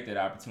would take that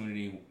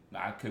opportunity.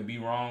 I could be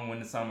wrong when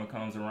the summer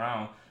comes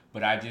around,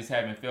 but I just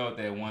haven't felt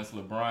that once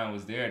LeBron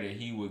was there that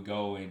he would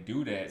go and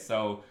do that.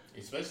 So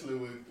especially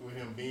with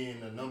him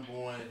being the number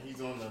one, he's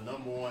on the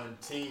number one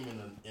team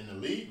in the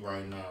league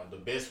right now. The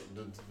best,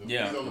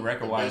 he's on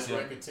the best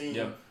record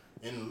team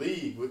in the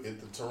league with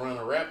the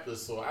Toronto Raptors.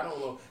 So I don't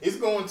know, it's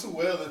going too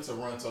well in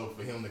Toronto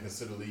for him to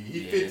consider league.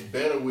 He fits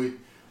better with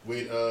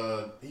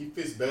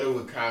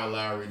Kyle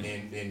Lowry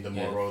than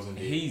DeMar DeRozan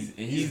did.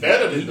 He's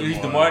better than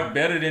DeMar. He's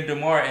better than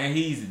DeMar, and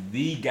he's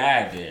the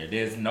guy there.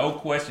 There's no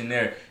question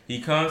there. He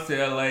comes to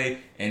LA,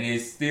 and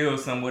it's still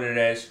somewhat of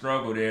that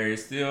struggle there.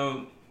 It's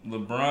still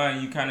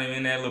LeBron. You kind of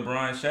in that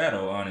LeBron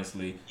shadow,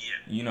 honestly. Yeah.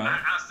 You know.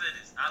 I'll say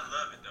this. I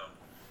love it though.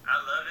 I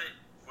love it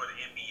for the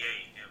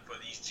NBA and for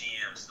these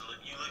GMs. So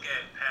you look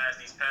at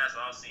these past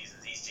off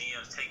seasons. These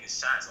GMs taking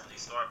shots on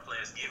these star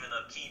players, giving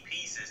up key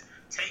pieces,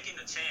 taking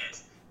the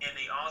chance. And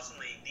they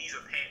ultimately, these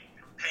are paying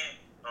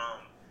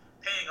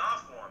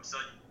off for them. So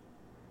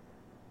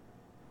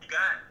you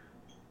got,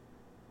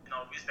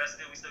 we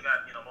still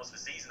got, most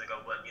of the season to go.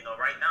 But,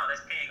 right now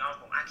that's paying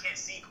off for them. I can't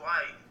see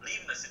Kawhi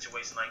leaving a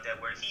situation like that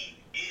where he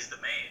is the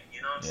man.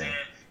 You know what I'm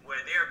saying? Where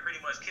they're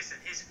pretty much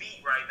kissing his feet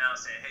right now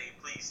saying, hey,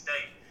 please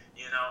stay.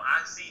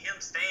 I see him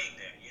staying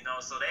there,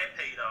 so that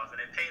paid off. And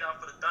it paid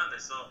off for the Thunder.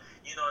 So,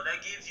 that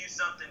gives you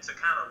something to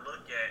kind of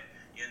look at,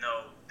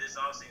 this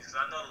offseason. Because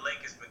I know the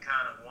Lakers been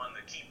kind of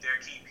wanting to keep their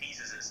key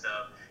pieces and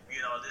stuff.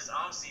 This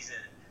offseason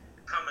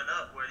coming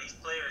up where these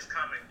players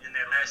coming in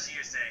their last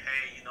year saying,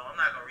 hey, I'm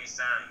not going to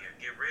re-sign here.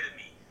 Get rid of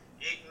me.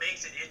 It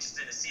makes it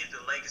interesting to see if the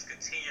Lakers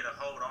continue to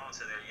hold on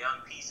to their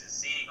young pieces,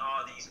 seeing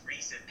all these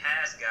recent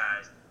past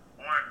guys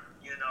aren't,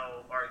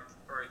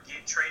 or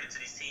get traded to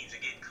these teams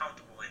and getting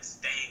comfortable and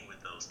staying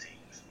with those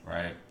teams.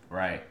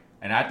 Right.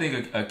 And I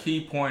think a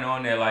key point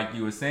on there, like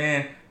you were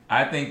saying,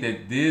 I think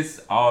that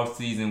this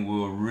offseason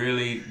will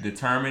really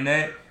determine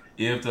that.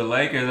 If the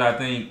Lakers,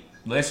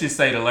 let's just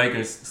say the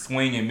Lakers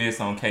swing and miss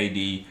on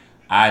KD.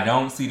 I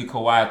don't see the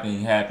Kawhi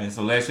thing happen.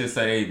 So let's just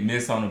say they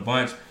miss on a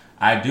bunch.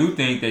 I do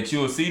think that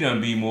you'll see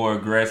them be more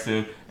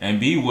aggressive and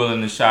be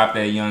willing to shop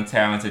that young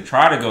talent to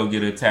try to go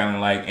get a talent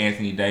like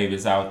Anthony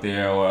Davis out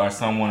there or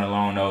someone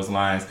along those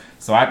lines.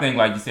 So I think,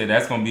 like you said,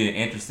 that's going to be an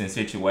interesting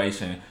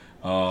situation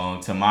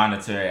to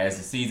monitor as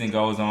the season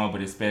goes on,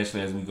 but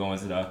especially as we go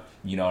into the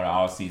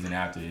off season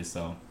after this.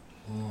 So,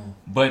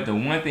 but the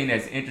one thing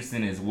that's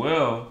interesting as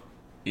well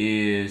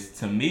is,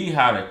 to me,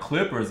 how the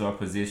Clippers are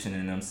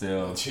positioning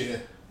themselves. Yeah.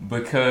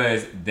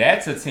 Because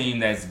that's a team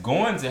that's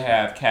going to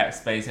have cap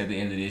space at the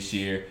end of this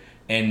year,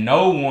 and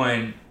no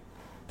one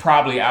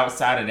probably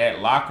outside of that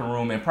locker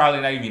room, and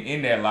probably not even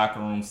in that locker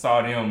room,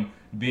 saw them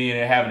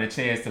having a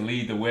chance to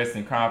lead the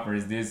Western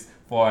Conference this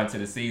far into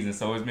the season.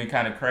 So it's been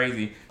kind of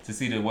crazy to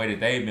see the way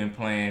that they've been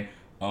playing.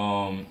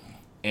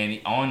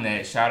 And on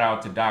that, shout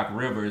out to Doc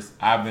Rivers.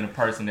 I've been a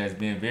person that's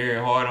been very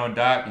hard on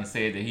Doc and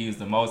said that he was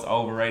the most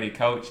overrated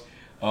coach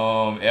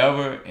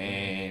ever,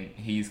 and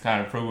he's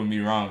kind of proven me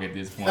wrong at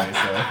this point.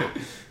 So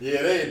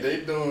yeah,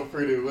 they doing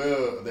pretty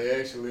well. They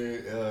actually,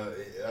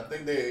 I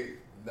think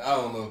I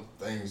don't know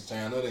if things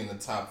change. I know they're in the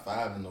top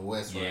 5 in the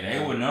West right now. Yeah,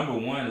 they were number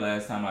 1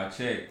 last time I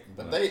checked.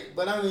 But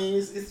I mean,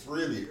 it's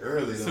really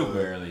early. Super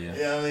early, yeah.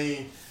 Yeah, I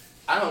mean,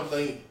 I don't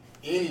think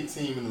any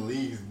team in the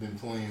league has been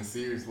playing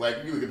serious. Like,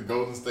 if you look at the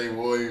Golden State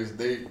Warriors,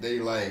 they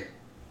like,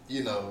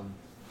 when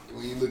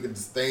you look at the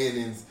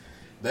standings,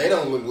 they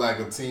don't look like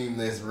a team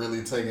that's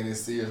really taking it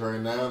serious right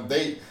now.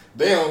 The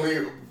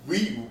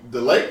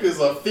Lakers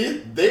are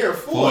 5th, they're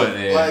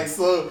 4th. Yeah. Like,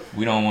 so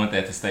we don't want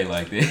that to stay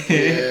like that.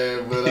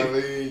 Yeah, but I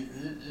mean,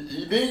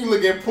 then you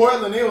look at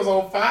Portland, they was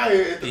on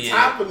fire at the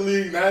top of the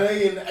league. Now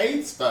they in the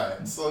 8th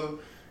spot. So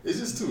it's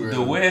just too early.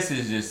 The West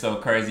is just so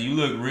crazy. You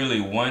look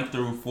really 1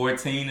 through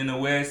 14 in the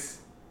West,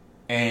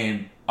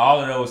 and all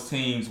of those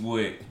teams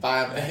would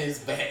 5 days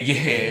back.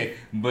 Yeah,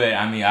 but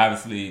I mean,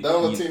 obviously, the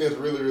only team that's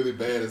really, really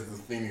bad is the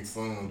Phoenix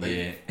Suns.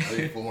 They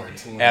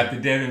 4-20. After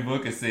Devin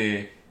Booker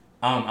said,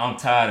 "I'm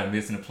tired of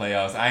missing the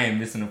playoffs. I ain't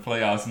missing the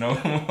playoffs no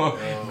more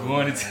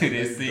going into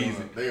this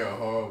season." They are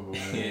horrible,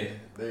 man. Yeah.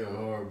 They are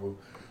horrible.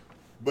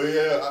 But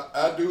yeah,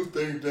 I do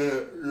think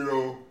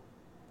that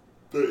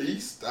the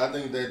East. I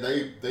think that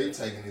they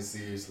taking it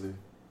seriously.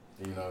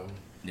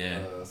 Yeah.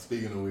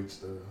 Speaking of which,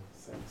 the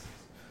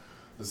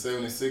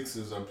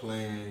 76ers are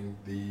playing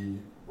the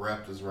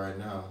Raptors right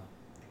now.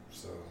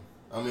 So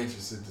I'm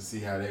interested to see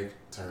how that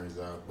turns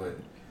out. But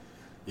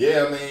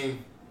yeah, I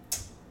mean,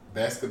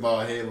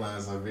 basketball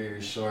headlines are very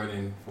short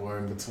and far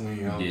in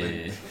between. I don't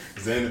think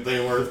is there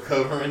anything worth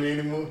covering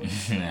anymore.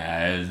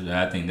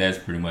 I think that's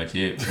pretty much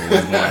it for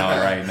what's going on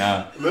right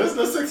now. Let's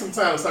take some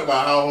time to talk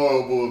about how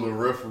horrible the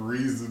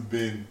referees have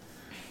been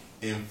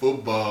in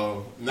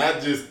football, not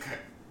just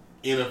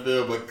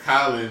NFL but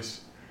college.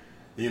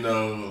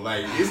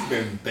 Like it's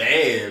been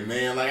bad,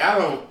 man. Like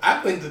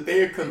I think that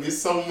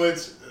it's so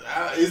much.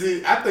 I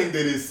think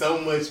that it's so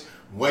much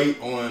weight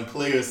on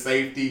player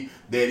safety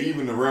that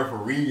even the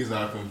referees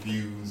are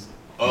confused.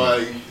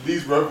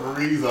 These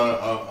referees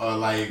are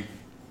like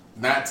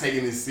not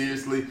taking it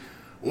seriously.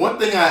 One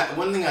thing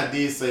I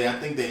did say, I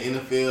think the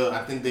NFL,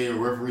 I think their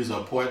referees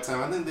are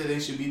part-time. I think that they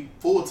should be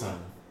full-time.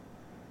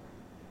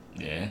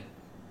 Yeah.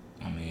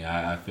 I mean,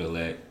 I feel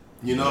that.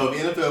 If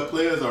NFL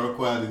players are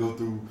required to go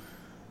through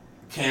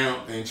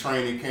camp and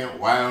training camp,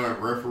 why aren't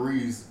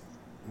referees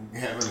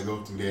having to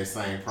go through that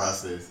same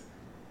process?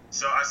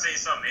 So I seen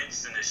something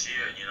interesting this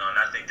year, and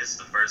I think this is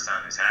the first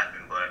time this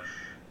happened, but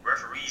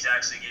referees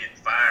actually get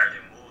fired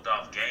and moved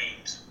off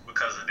games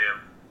because of their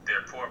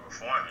poor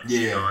performance.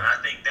 Yeah. And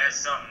I think that's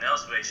something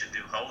else they should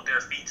do. Hold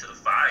their feet to the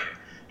fire.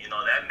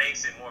 That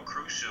makes it more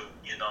crucial.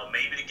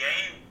 Maybe the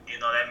game,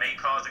 that may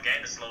cause the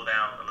game to slow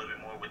down a little bit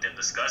more with them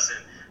discussing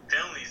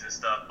penalties and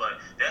stuff,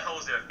 but that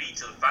holds their feet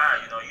to the fire.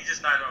 You're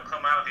just not going to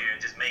come out here and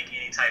just make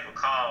any type of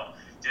call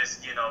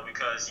just,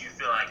 because you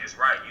feel like it's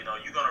right. You're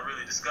going to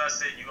really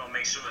discuss it. You're going to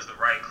make sure it's the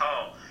right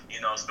call,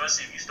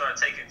 especially if you start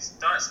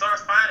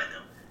finding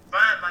them.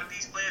 Like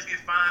these players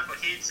get fined for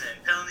hits and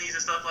penalties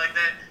and stuff like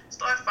that.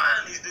 Start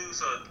finding these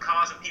dudes for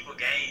causing people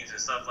games and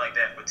stuff like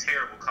that for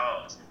terrible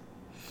calls.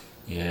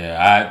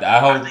 Yeah, I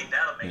hope. I think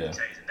that'll make a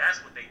change, and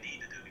that's what they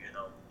need to do.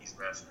 These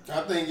refs.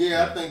 I think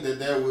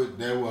that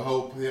would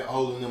help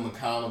holding them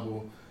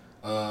accountable.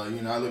 I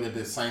look at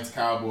the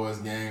Saints-Cowboys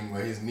game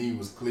where his knee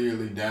was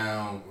clearly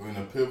down in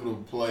a pivotal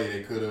play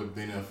that could have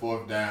been a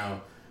fourth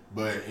down,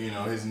 but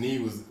his knee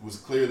was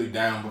clearly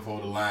down before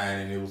the line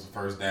and it was a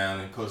first down.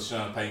 And Coach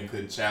Sean Payton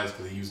couldn't challenge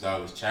because he used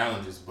all his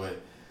challenges, but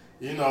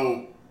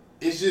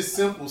it's just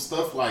simple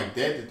stuff like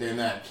that they're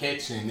not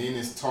catching. Then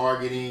it's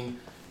targeting.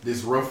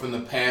 This roughing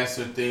the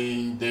passer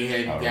thing, they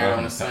hadn't got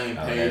on the same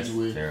page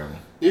with. Terrible.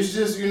 It's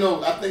just,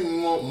 I think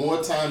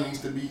more time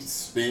needs to be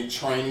spent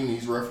training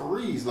these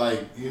referees. Like,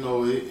 I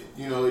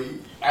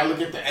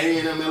look at the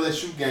A&M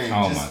LSU game,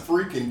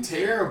 freaking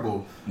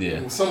terrible.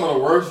 Yeah. Some of the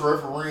worst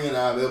refereeing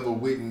I've ever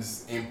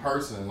witnessed in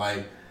person.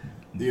 Like,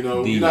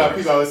 how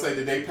people always say,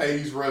 did they pay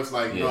these refs?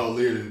 Like, no,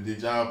 literally,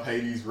 did y'all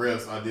pay these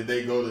refs? Or did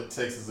they go to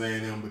Texas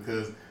A&M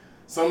because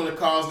some of the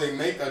calls they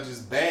make are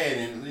just bad,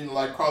 and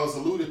like Carlos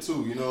alluded to,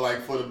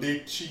 like for the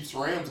big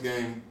Chiefs-Rams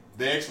game,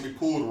 they actually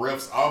pulled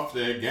refs off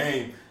their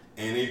game,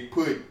 and they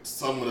put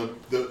some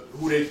of the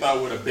who they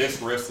thought were the best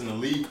refs in the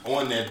league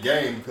on that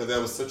game because that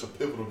was such a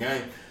pivotal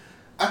game.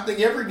 I think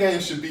every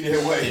game should be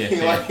that way.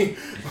 Like,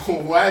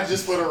 why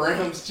just for the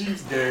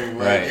Rams-Chiefs game?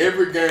 Like, right.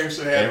 Every game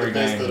should have the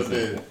best of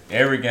the best.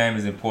 Every game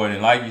is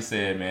important. Like you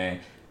said, man,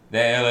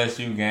 that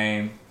LSU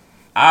game,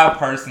 I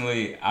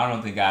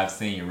don't think I've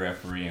seen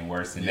refereeing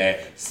worse than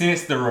that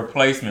since the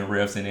replacement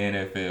refs in the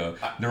NFL.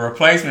 The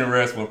replacement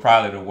refs were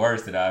probably the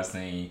worst that I've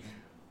seen.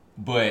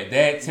 But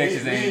that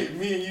Texas A&M,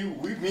 me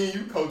and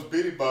you coach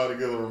Biddy Ball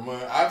together,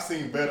 Ramon. I've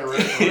seen better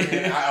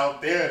refereeing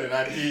out there than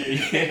I did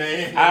in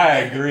the NFL.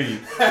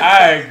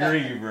 I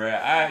agree, bro.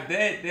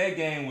 That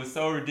game was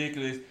so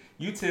ridiculous.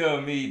 You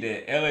tell me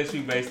that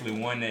LSU basically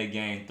won that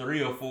game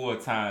 3 or 4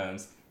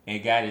 times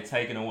and got it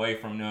taken away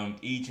from them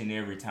each and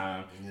every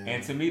time. Yeah.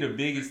 And to me, the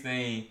biggest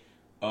thing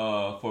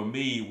for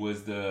me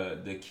was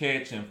the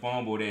catch and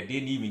fumble that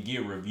didn't even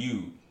get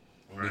reviewed.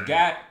 Right. The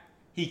guy,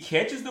 he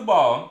catches the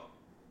ball.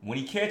 When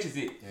he catches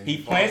it,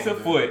 he plants a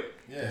foot.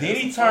 Yeah, then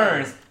he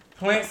turns,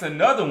 plants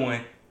another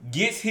one,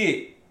 gets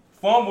hit,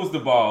 fumbles the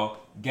ball.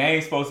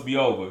 Game's supposed to be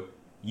over.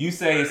 You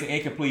say it's an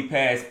incomplete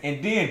pass,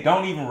 and then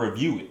don't even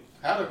review it.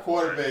 How the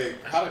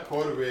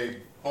quarterback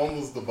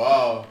fumbles the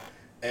ball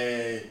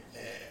and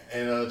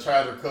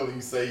try to recover,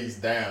 you say he's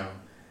down.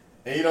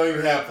 And he don't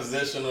even have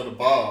possession of the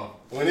ball.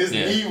 When his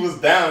knee was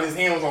down, his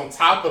hand was on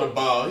top of the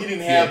ball. He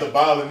didn't have the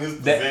ball in his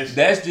possession.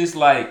 That's just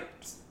like,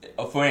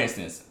 for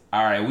instance,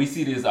 all right, we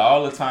see this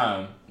all the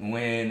time.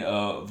 When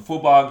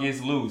football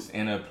gets loose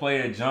and a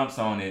player jumps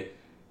on it,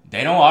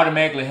 they don't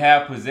automatically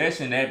have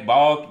possession. That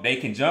ball, they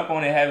can jump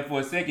on it, have it for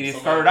a second. It's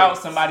spurred out,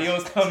 somebody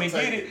else come and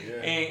get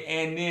it,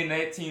 and then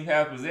that team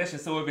have possession.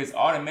 So if it's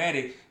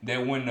automatic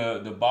that when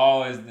the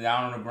ball is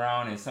down on the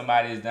ground and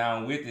somebody is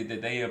down with it,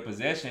 that they have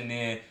possession,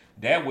 then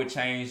that would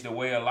change the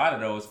way a lot of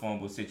those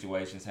fumble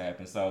situations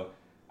happen. So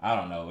I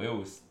don't know. I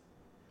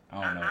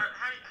don't know. How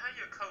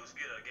your coach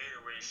get a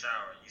Gatorade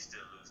shower and you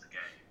still lose the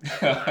game?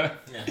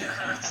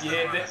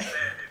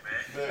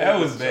 That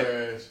was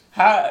bad.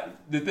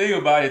 The thing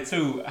about it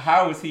too,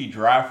 how was he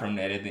dry from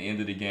that at the end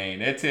of the game?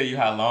 That tell you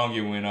how long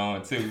it went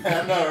on too.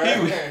 I know,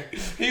 right?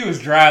 He was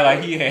dry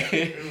like he had.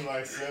 It was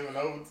like 7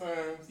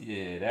 overtimes.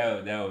 Yeah,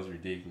 that was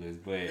ridiculous.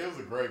 But it was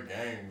a great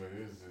game, but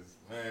it was just,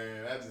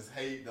 man, I just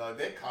hate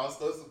that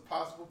cost us a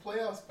possible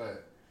playoff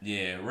spot.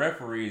 Yeah,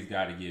 referees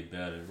got to get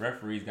better.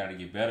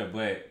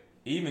 But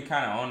even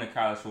kind of on the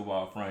college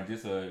football front,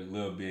 just a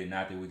little bit,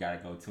 not that we got to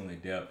go too in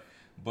depth,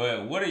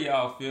 but what are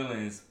y'all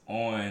feelings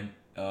on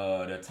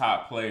the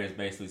top players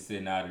basically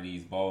sitting out of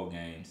these bowl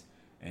games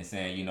and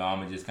saying, I'm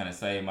going to just kind of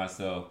save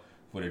myself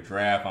for the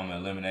draft. I'm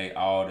going to eliminate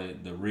all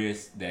the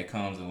risk that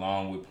comes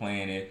along with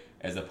playing it.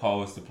 as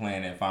opposed to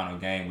playing that final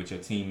game with your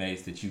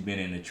teammates that you've been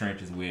in the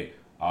trenches with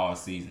all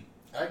season.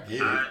 I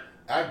get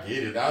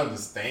it. I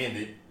understand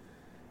it.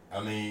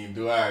 I mean,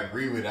 do I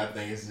agree with it? I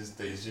think it's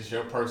just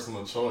your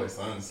personal choice,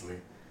 honestly.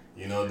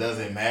 You know, does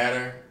it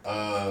matter?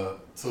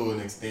 To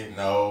an extent,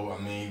 no.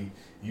 I mean,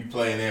 you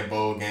play in that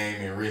bowl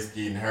game and risk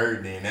getting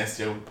hurt, then that's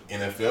your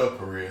NFL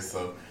career.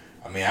 So,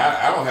 I mean,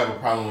 I don't have a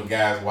problem with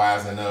guys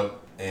wising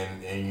up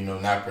and you know,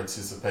 not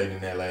participating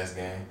in that last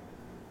game.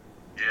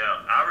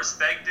 Yeah, I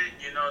respect it.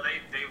 You know,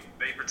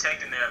 they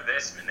protecting their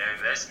investment. Their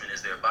investment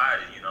is their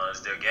body. You know, it's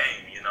their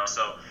game. You know,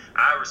 so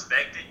I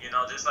respect it. You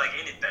know, just like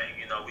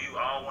anything. You know, we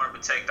all want to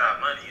protect our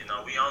money. You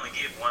know, we only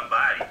get one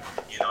body.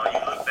 You know,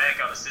 you look back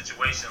on a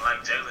situation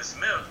like Jalen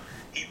Smith.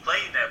 He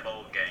played in that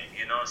bowl game.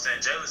 You know what I'm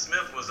saying? Jalen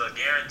Smith was a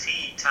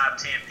guaranteed top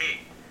 10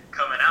 pick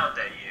coming out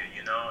that year.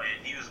 You know,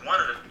 and he was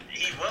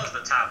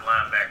the top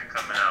linebacker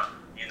coming out.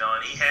 You know,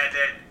 and he had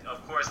that,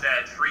 of course,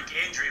 that freak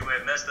injury where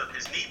it messed up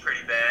his knee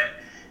pretty bad.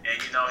 And,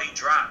 you know, he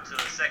dropped to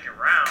the second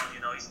round.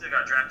 You know, he still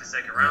got drafted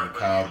second round.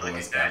 But if you look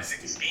at that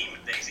scheme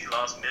of things, he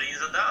lost millions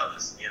of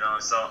dollars. You know,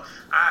 and so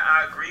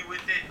I agree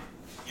with it,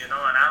 you know,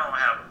 and I don't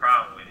have a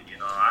problem with it. You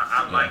know,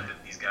 I like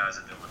that these guys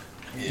are doing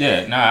it.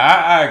 Yeah,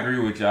 I agree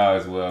with y'all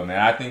as well, man.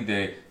 I think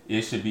that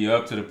it should be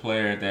up to the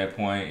player at that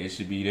point. It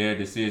should be their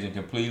decision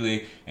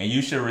completely. And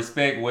you should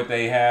respect what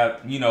they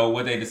have, you know,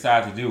 what they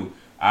decide to do.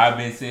 I've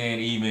been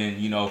seeing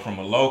even, you know, from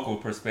a local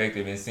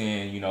perspective and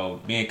seeing, you know,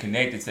 being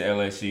connected to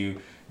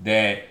LSU,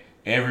 that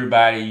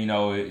everybody, you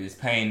know, is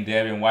paying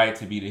Devin White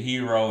to be the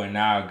hero, and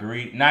now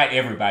not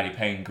everybody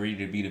paying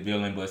Greedy to be the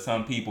villain, but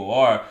some people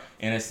are,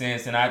 in a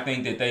sense, and I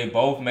think that they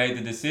both made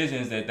the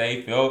decisions that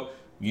they felt,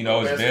 you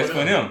know, is best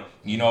for them.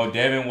 You know,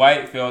 Devin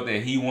White felt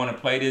that he want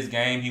to play this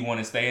game, he want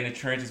to stay in the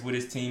trenches with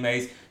his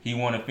teammates, he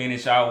want to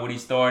finish out what he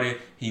started,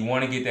 he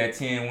want to get that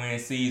 10-win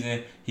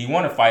season, he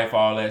want to fight for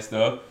all that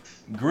stuff.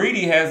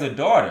 Greedy has a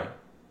daughter.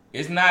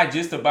 It's not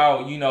just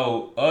about, you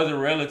know, other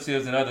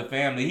relatives and other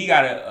family. He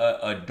got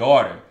a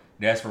daughter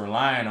that's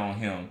relying on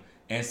him.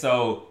 And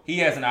so he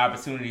has an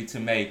opportunity to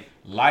make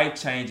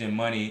life-changing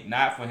money,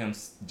 not for him,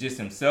 just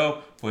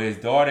himself, for his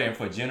daughter and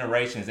for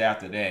generations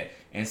after that.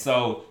 And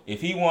so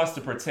if he wants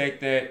to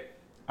protect that,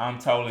 I'm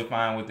totally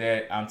fine with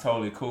that. I'm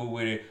totally cool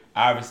with it.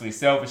 Obviously,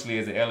 selfishly,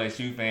 as an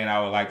LSU fan,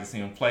 I would like to see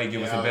him play,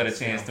 give us a better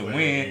chance to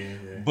win.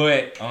 Yeah.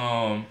 But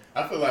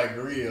I feel like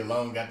Greedy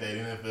alone got that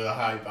NFL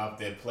hype off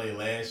that play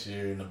last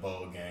year in the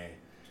bowl game.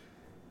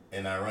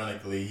 And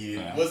ironically,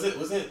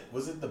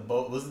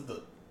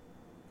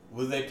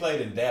 they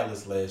played in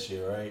Dallas last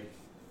year, right?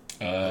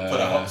 For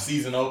the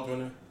season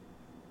opener.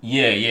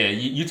 Yeah.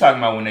 You talking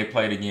about when they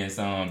played against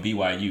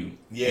BYU?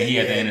 Yeah, and he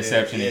had the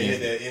interception. He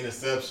had that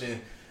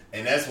interception.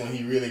 And that's when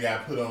he really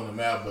got put on the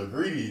map. But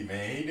Greedy,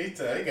 man,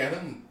 they got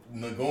him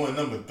going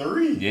number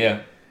 3.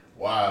 Yeah.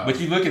 Wow. But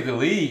you look at the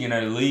league, you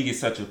know, the league is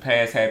such a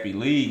pass-happy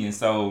league. And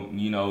so,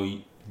 you know,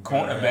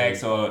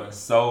 cornerbacks are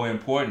so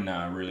important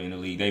now, really, in the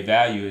league. Their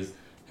value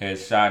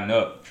has shot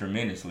up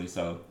tremendously.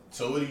 So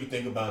what do you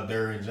think about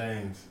Derwin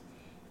James?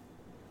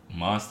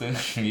 Monster.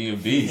 He a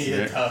beast,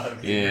 right?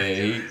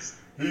 He's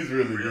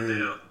really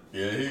good.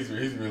 Yeah, he's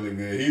really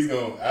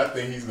good. I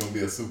think he's gonna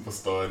be a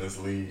superstar in this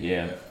league.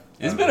 Yeah.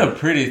 It's been a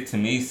pretty, to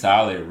me,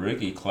 solid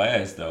rookie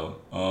class, though.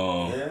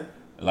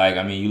 Like,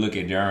 I mean, you look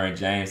at Derwin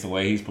James, the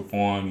way he's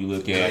performed. You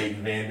look at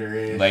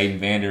Leighton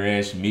Vander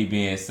Esch. Me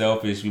being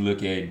selfish, you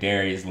look at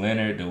Darius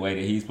Leonard, the way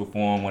that he's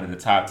performed, one of the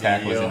top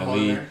tacklers in the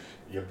league.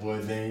 Your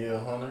boy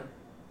Danielle Hunter.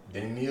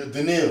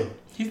 Danielle.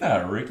 He's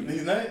not a rookie.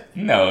 He's not?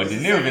 No,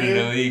 Danielle been in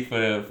the league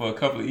for a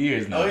couple of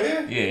years now. Oh,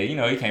 yeah? Yeah, you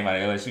know, he came out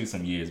of LSU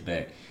some years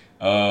back.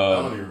 I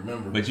don't even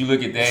remember. But you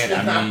look at that,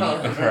 I mean,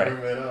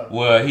 right.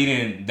 Well,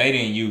 they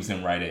didn't use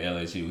him right at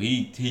LSU.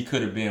 He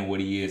could have been what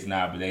he is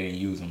now, but they didn't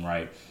use him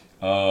right.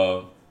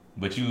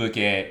 But you look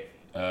at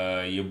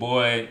your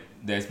boy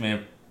that's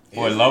been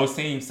for a low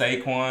team,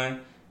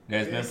 Saquon,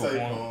 that's been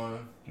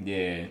performing.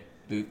 Yeah,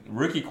 the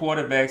rookie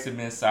quarterbacks have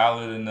been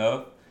solid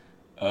enough.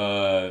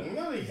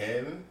 No, he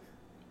haven't.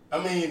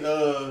 I mean,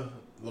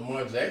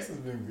 Lamar Jackson's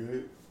been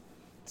good.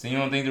 So you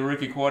don't think the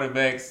rookie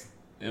quarterbacks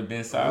have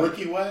been solid?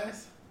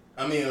 Rookie-wise?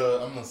 I mean,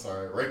 I'm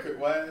sorry,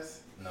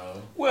 record-wise?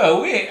 No.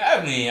 Well,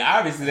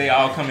 obviously they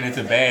all coming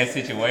into bad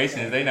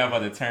situations. They not about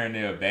to turn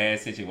their bad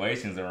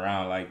situations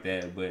around like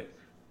that, but,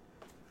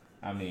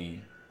 I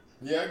mean.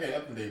 Yeah, I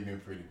think they've been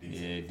pretty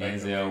decent. Yeah,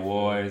 Denzel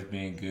Ward has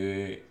been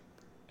good.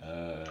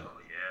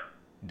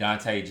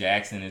 Dante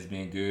Jackson has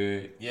been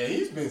good. Yeah,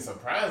 he's been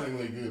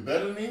surprisingly good.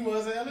 Better than he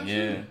was at LSU.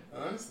 Yeah.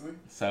 Honestly.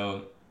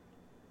 So,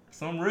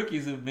 some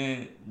rookies have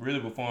been really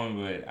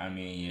performing, but, I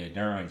mean, yeah,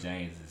 Derwin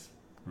James is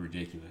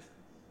ridiculous.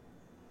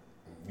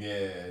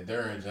 Yeah,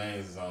 Derwin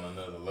James is on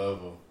another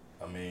level.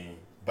 I mean,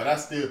 but I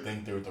still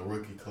think the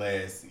rookie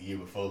class the year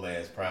before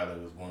last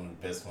probably was one of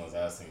the best ones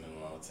I've seen in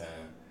a long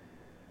time.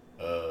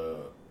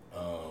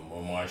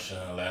 With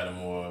Marshawn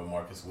Lattimore,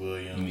 Marcus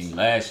Williams. You mean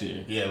last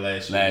year? Yeah,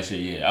 last year. Last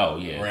year, yeah. Oh,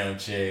 yeah.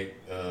 Ramczyk.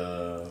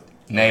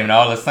 Naming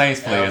all the Saints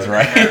players,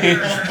 right?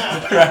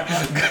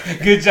 Right.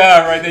 Good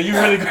job right there. You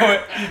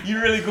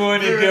really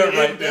going in depth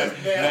right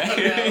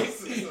there.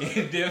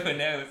 in-depth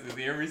analysis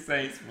every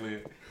Saints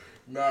split.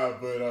 Nah,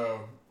 but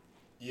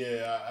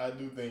yeah, I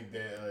do think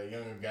that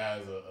younger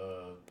guys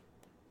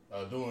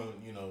are doing,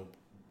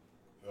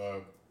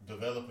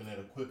 developing at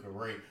a quicker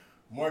rate.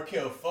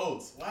 Markelle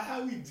Fultz,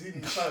 why we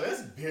didn't talk?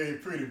 That's a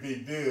pretty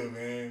big deal,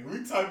 man.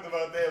 We talked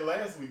about that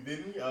last week,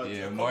 didn't we?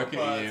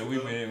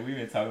 We've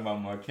been talking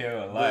about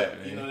Markelle a lot.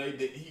 But, man.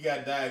 He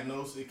got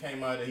diagnosed. It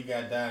came out that he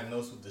got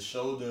diagnosed with the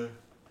shoulder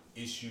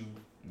issue.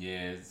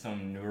 Yeah,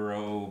 some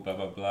neuro, blah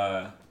blah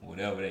blah,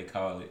 whatever they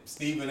call it.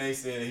 Stephen A.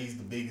 said that he's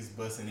the biggest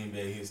bust in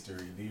NBA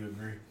history. Do you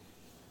agree?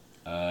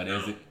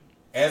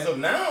 As of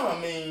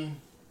now, yeah.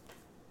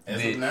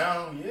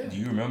 Do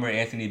you remember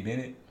Anthony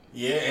Bennett?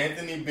 Yeah,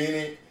 Anthony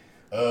Bennett.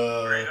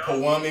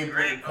 Kwame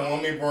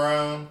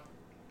Brown.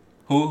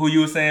 Who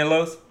you were saying,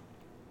 Los?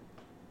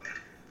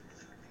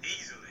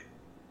 Easily.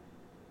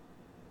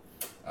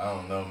 I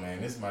don't know,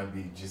 man. This might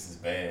be just as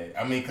bad.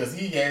 I mean, because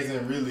he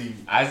hasn't really.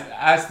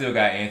 I still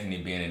got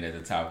Anthony Bennett at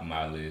the top of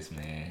my list,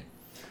 man.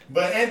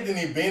 But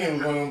Anthony Bennett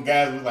was one of them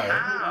guys who was like,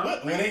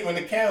 what? When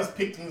the Cavs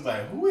picked him, he was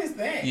like, who is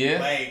that?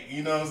 Yeah. Like,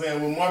 you know what I'm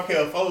saying? With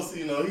Markelle Fultz,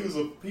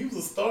 he was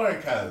a star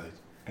in college.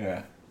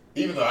 Yeah.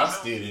 Even though I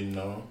still didn't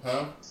know him,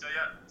 huh? So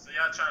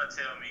y'all trying to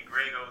tell me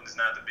Greg Oden's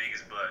not the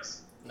biggest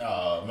bust?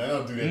 No, man,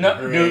 don't do that. No,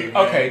 to Greg, dude.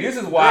 man. Okay, this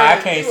is why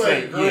I can't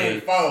say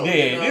Greg fault,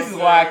 this is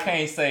why I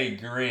can't say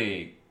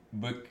Greg,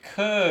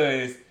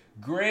 because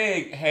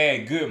Greg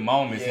had good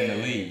moments in the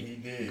league. He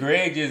did.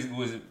 Greg just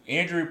was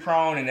injury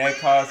prone, and that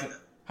caused him.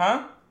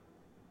 Huh?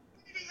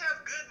 Did he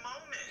have good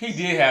moments? He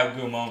did have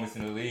good moments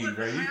in the league,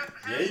 bro. Yeah,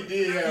 he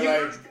did have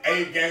like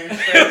 8 games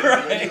straight,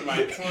 Right.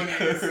 like 20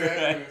 and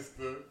 7 and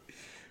stuff.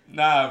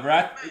 Nah,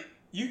 bro.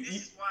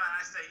 This is why I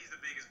say he's the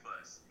biggest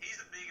bust.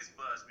 He's the biggest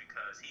bust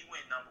because he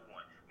went number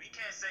 1. We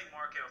can't say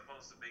Markelle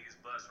Fultz the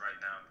biggest bust right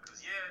now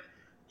because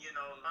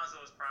Lonzo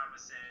is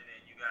promising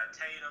and you got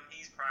Tatum,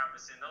 he's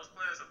promising. Those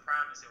players are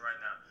promising right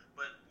now.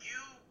 But you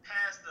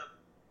passed up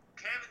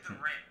Kevin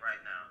Durant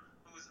right now,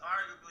 who's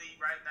arguably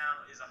right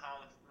now is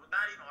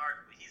not even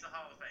arguably, he's a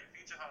Hall of Fame,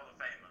 future Hall of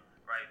Famer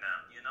right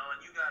now. And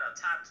you got a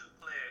top 2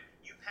 player.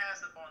 You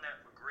passed up on that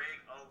for Greg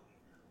Oden,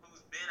 who's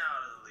been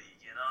out of the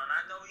league, and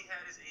I know he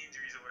had his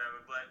injuries or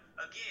whatever, but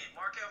again,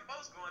 Markelle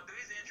Fultz going through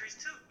his injuries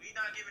too. We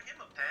not giving him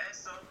a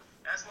pass, so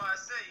that's why I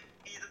say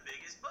he's the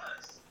biggest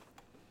bust.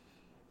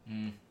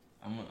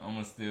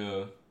 I'm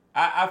still.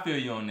 I feel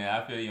you on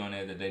that. I feel you on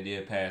that they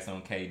did pass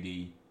on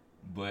KD,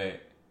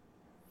 but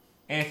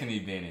Anthony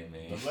Bennett,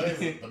 man.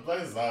 The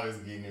Blazers always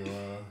getting it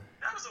wrong.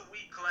 That was a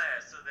weak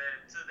class to their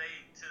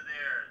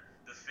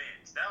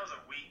defense. That was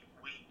a weak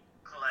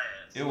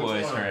class. It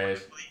was trash.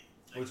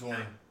 Which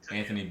one?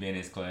 Anthony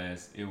Bennett's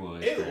class. It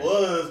was. It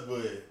was,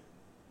 but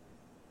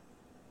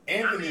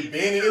Anthony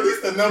Bennett, at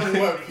least the number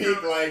 1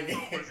 pick, like.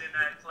 was in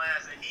that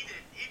class, and he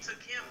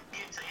took him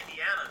into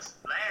Indiana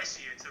last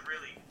year to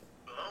really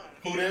bloom.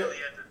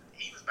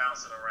 He was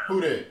bouncing around.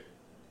 Who that?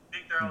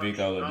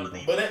 Victor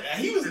Oladipo. But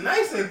he was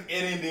nice in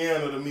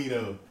Indiana to me,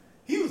 though.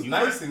 He was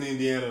nice in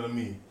Indiana to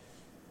me.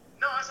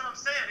 No, that's what I'm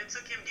saying. It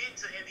took him getting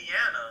to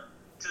Indiana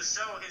to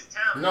show his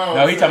talent.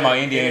 No, he talking about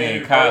Indiana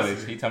in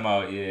college. He talking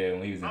about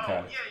when he was in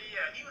college. Yeah.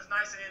 He was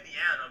nice in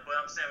Indiana, but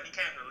I'm saying when he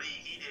came to the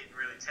league, he didn't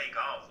really take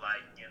off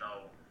like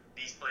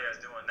these players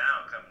doing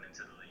now coming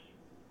into the league.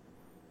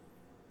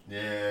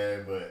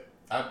 Yeah, but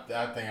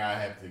I think I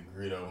have to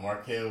agree though.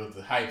 Markelle with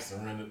the hype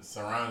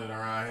surrounded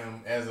around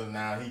him, as of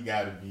now, he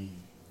got to be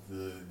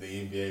the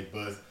NBA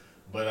bust.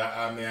 But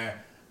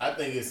I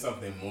think it's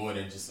something more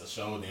than just a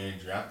shoulder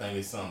injury. I think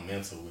it's something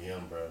mental with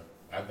him, bro.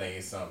 I think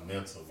it's something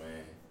mental,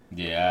 man.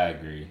 Yeah, I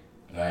agree.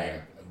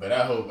 But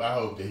I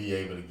hope that he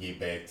able to get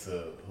back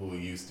to who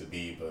he used to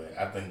be. But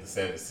I think the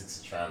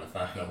 76ers trying to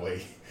find a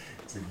way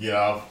to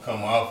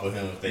come off of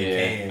him if they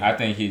can. I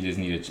think he just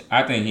need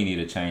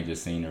a change of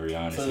scenery.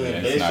 Honestly, so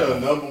if they show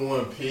number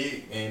 1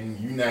 pick and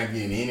you not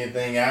getting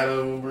anything out of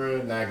them,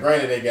 bro. Now,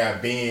 granted, they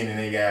got Ben and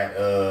they got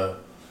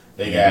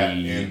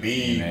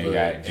Embiid, and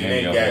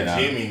they got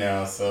Jimmy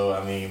now. So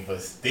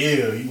but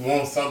still, you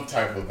want some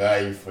type of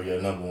value for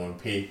your number 1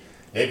 pick.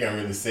 They can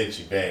really set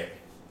you back.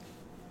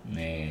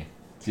 Man,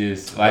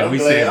 just like we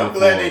said before. I'm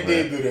glad they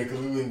did do that because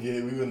we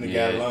wouldn't have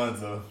got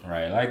Lonzo.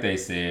 Right, like they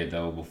said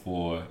though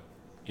before,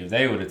 if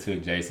they would have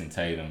took Jason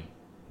Tatum,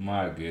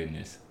 my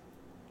goodness,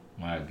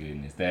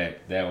 that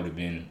would have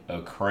been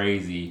a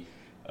crazy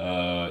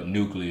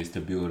nucleus to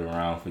build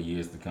around for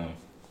years to come.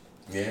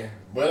 Yeah,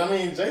 but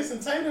Jason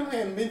Tatum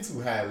hadn't been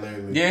too high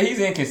lately. Yeah, he's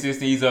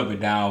inconsistent. He's up and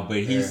down, but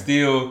he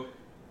still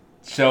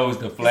shows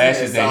the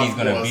flashes that he's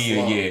gonna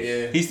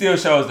be he still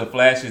shows the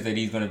flashes that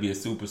he's gonna be a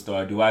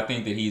superstar. Do I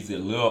think that he's a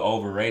little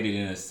overrated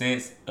in a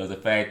sense of the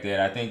fact that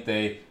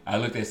I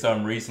looked at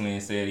something recently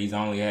and said he's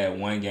only had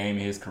 1 game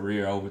in his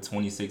career over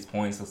 26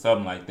 points or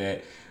something like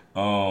that.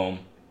 And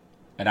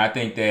I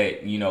think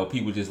that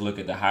people just look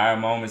at the higher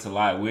moments a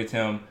lot with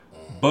him,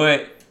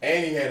 but.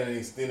 And he had an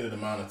extended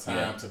amount of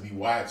time to be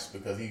watched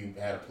because he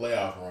had a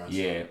playoff run.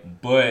 Yeah,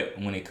 but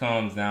when it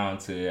comes down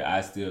to it,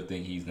 I still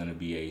think he's going to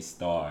be a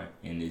star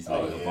in this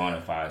league, a bona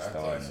fide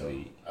star in the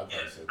league. I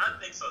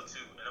think so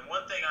too. And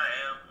one thing I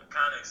am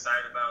kind of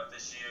excited about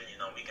this year.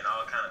 You know, we can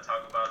all kind of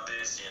talk about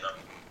this. You know,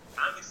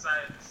 I'm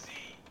excited to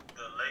see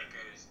the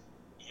Lakers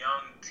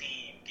young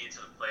team get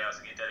to the playoffs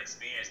and get that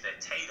experience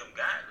that Tatum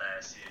got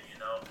last year, you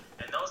know,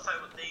 and those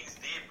type of things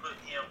did put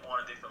him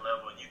on a different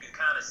level, and you can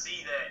kind of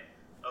see that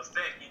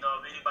effect, you know,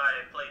 of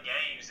anybody that play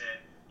games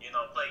and, you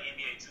know, play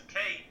NBA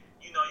 2K,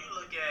 you know, you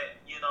look at,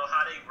 you know,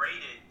 how they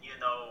rated, you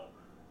know,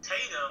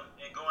 Tatum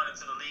and going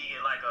into the league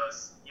at like a,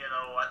 you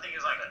know, I think it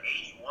was like an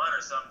 81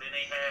 or something. Then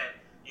they had,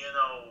 you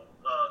know,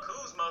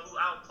 Kuzma, who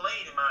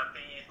outplayed, in my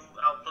opinion, who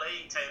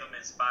outplayed Tatum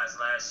in spots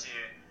last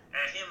year,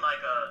 and him like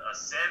a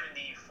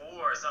 74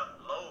 or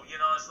something low. You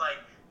know, it's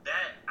like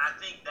that. I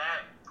think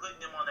that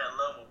putting them on that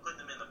level, putting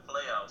them in the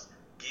playoffs,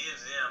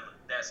 gives them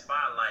that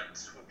spotlight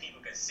where people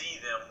can see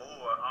them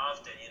more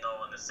often, you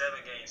know, in the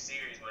 7-game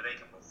series where they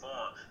can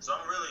perform. So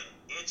I'm really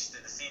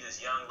interested to see this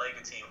young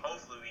Laker team.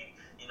 Hopefully we,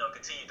 you know,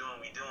 continue doing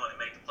what we're doing and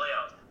make the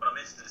playoffs. But I'm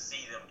interested to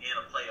see them in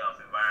a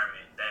playoff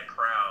environment, that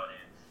crowd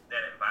and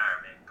that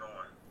environment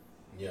going.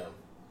 Yeah.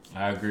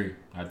 I agree.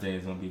 I think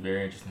it's going to be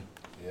very interesting.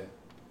 Yeah.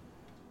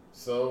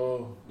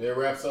 So that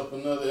wraps up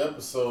another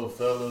episode,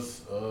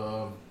 fellas.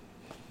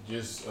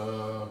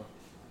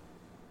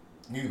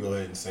 You go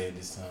ahead and say it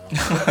this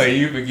time.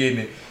 You forgetting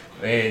it.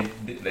 And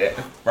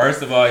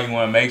first of all, you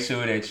want to make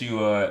sure that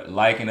you are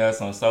liking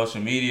us on social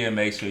media.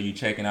 Make sure you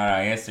checking out our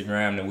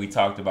Instagram that we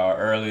talked about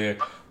earlier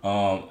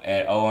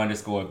at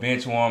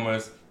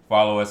 @O_benchwarmers.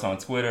 Follow us on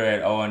Twitter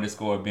at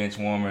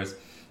 @O_benchwarmers.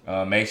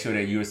 Make sure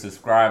that you're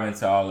subscribing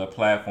to all the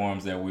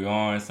platforms that we're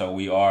on. So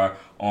we are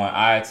on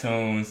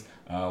iTunes.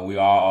 We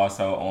are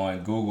also on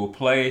Google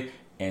Play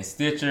and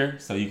Stitcher,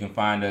 so you can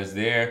find us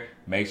there.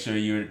 Make sure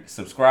you're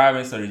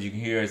subscribing so that you can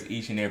hear us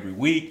each and every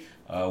week.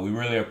 We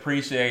really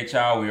appreciate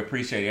y'all. We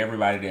appreciate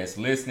everybody that's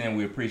listening.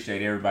 We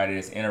appreciate everybody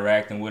that's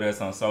interacting with us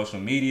on social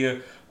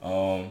media.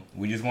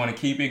 We just want to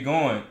keep it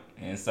going.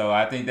 And so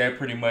I think that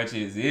pretty much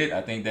is it.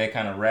 I think that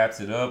kind of wraps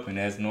it up, and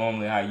that's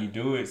normally how you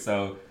do it.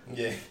 So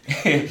yeah,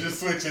 just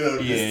switch it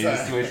up. Yeah,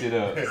 just switch it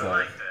up. So. I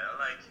like that. I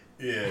like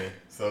it. Yeah.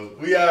 So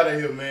we out of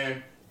here,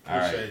 man.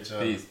 Appreciate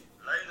y'all. Peace.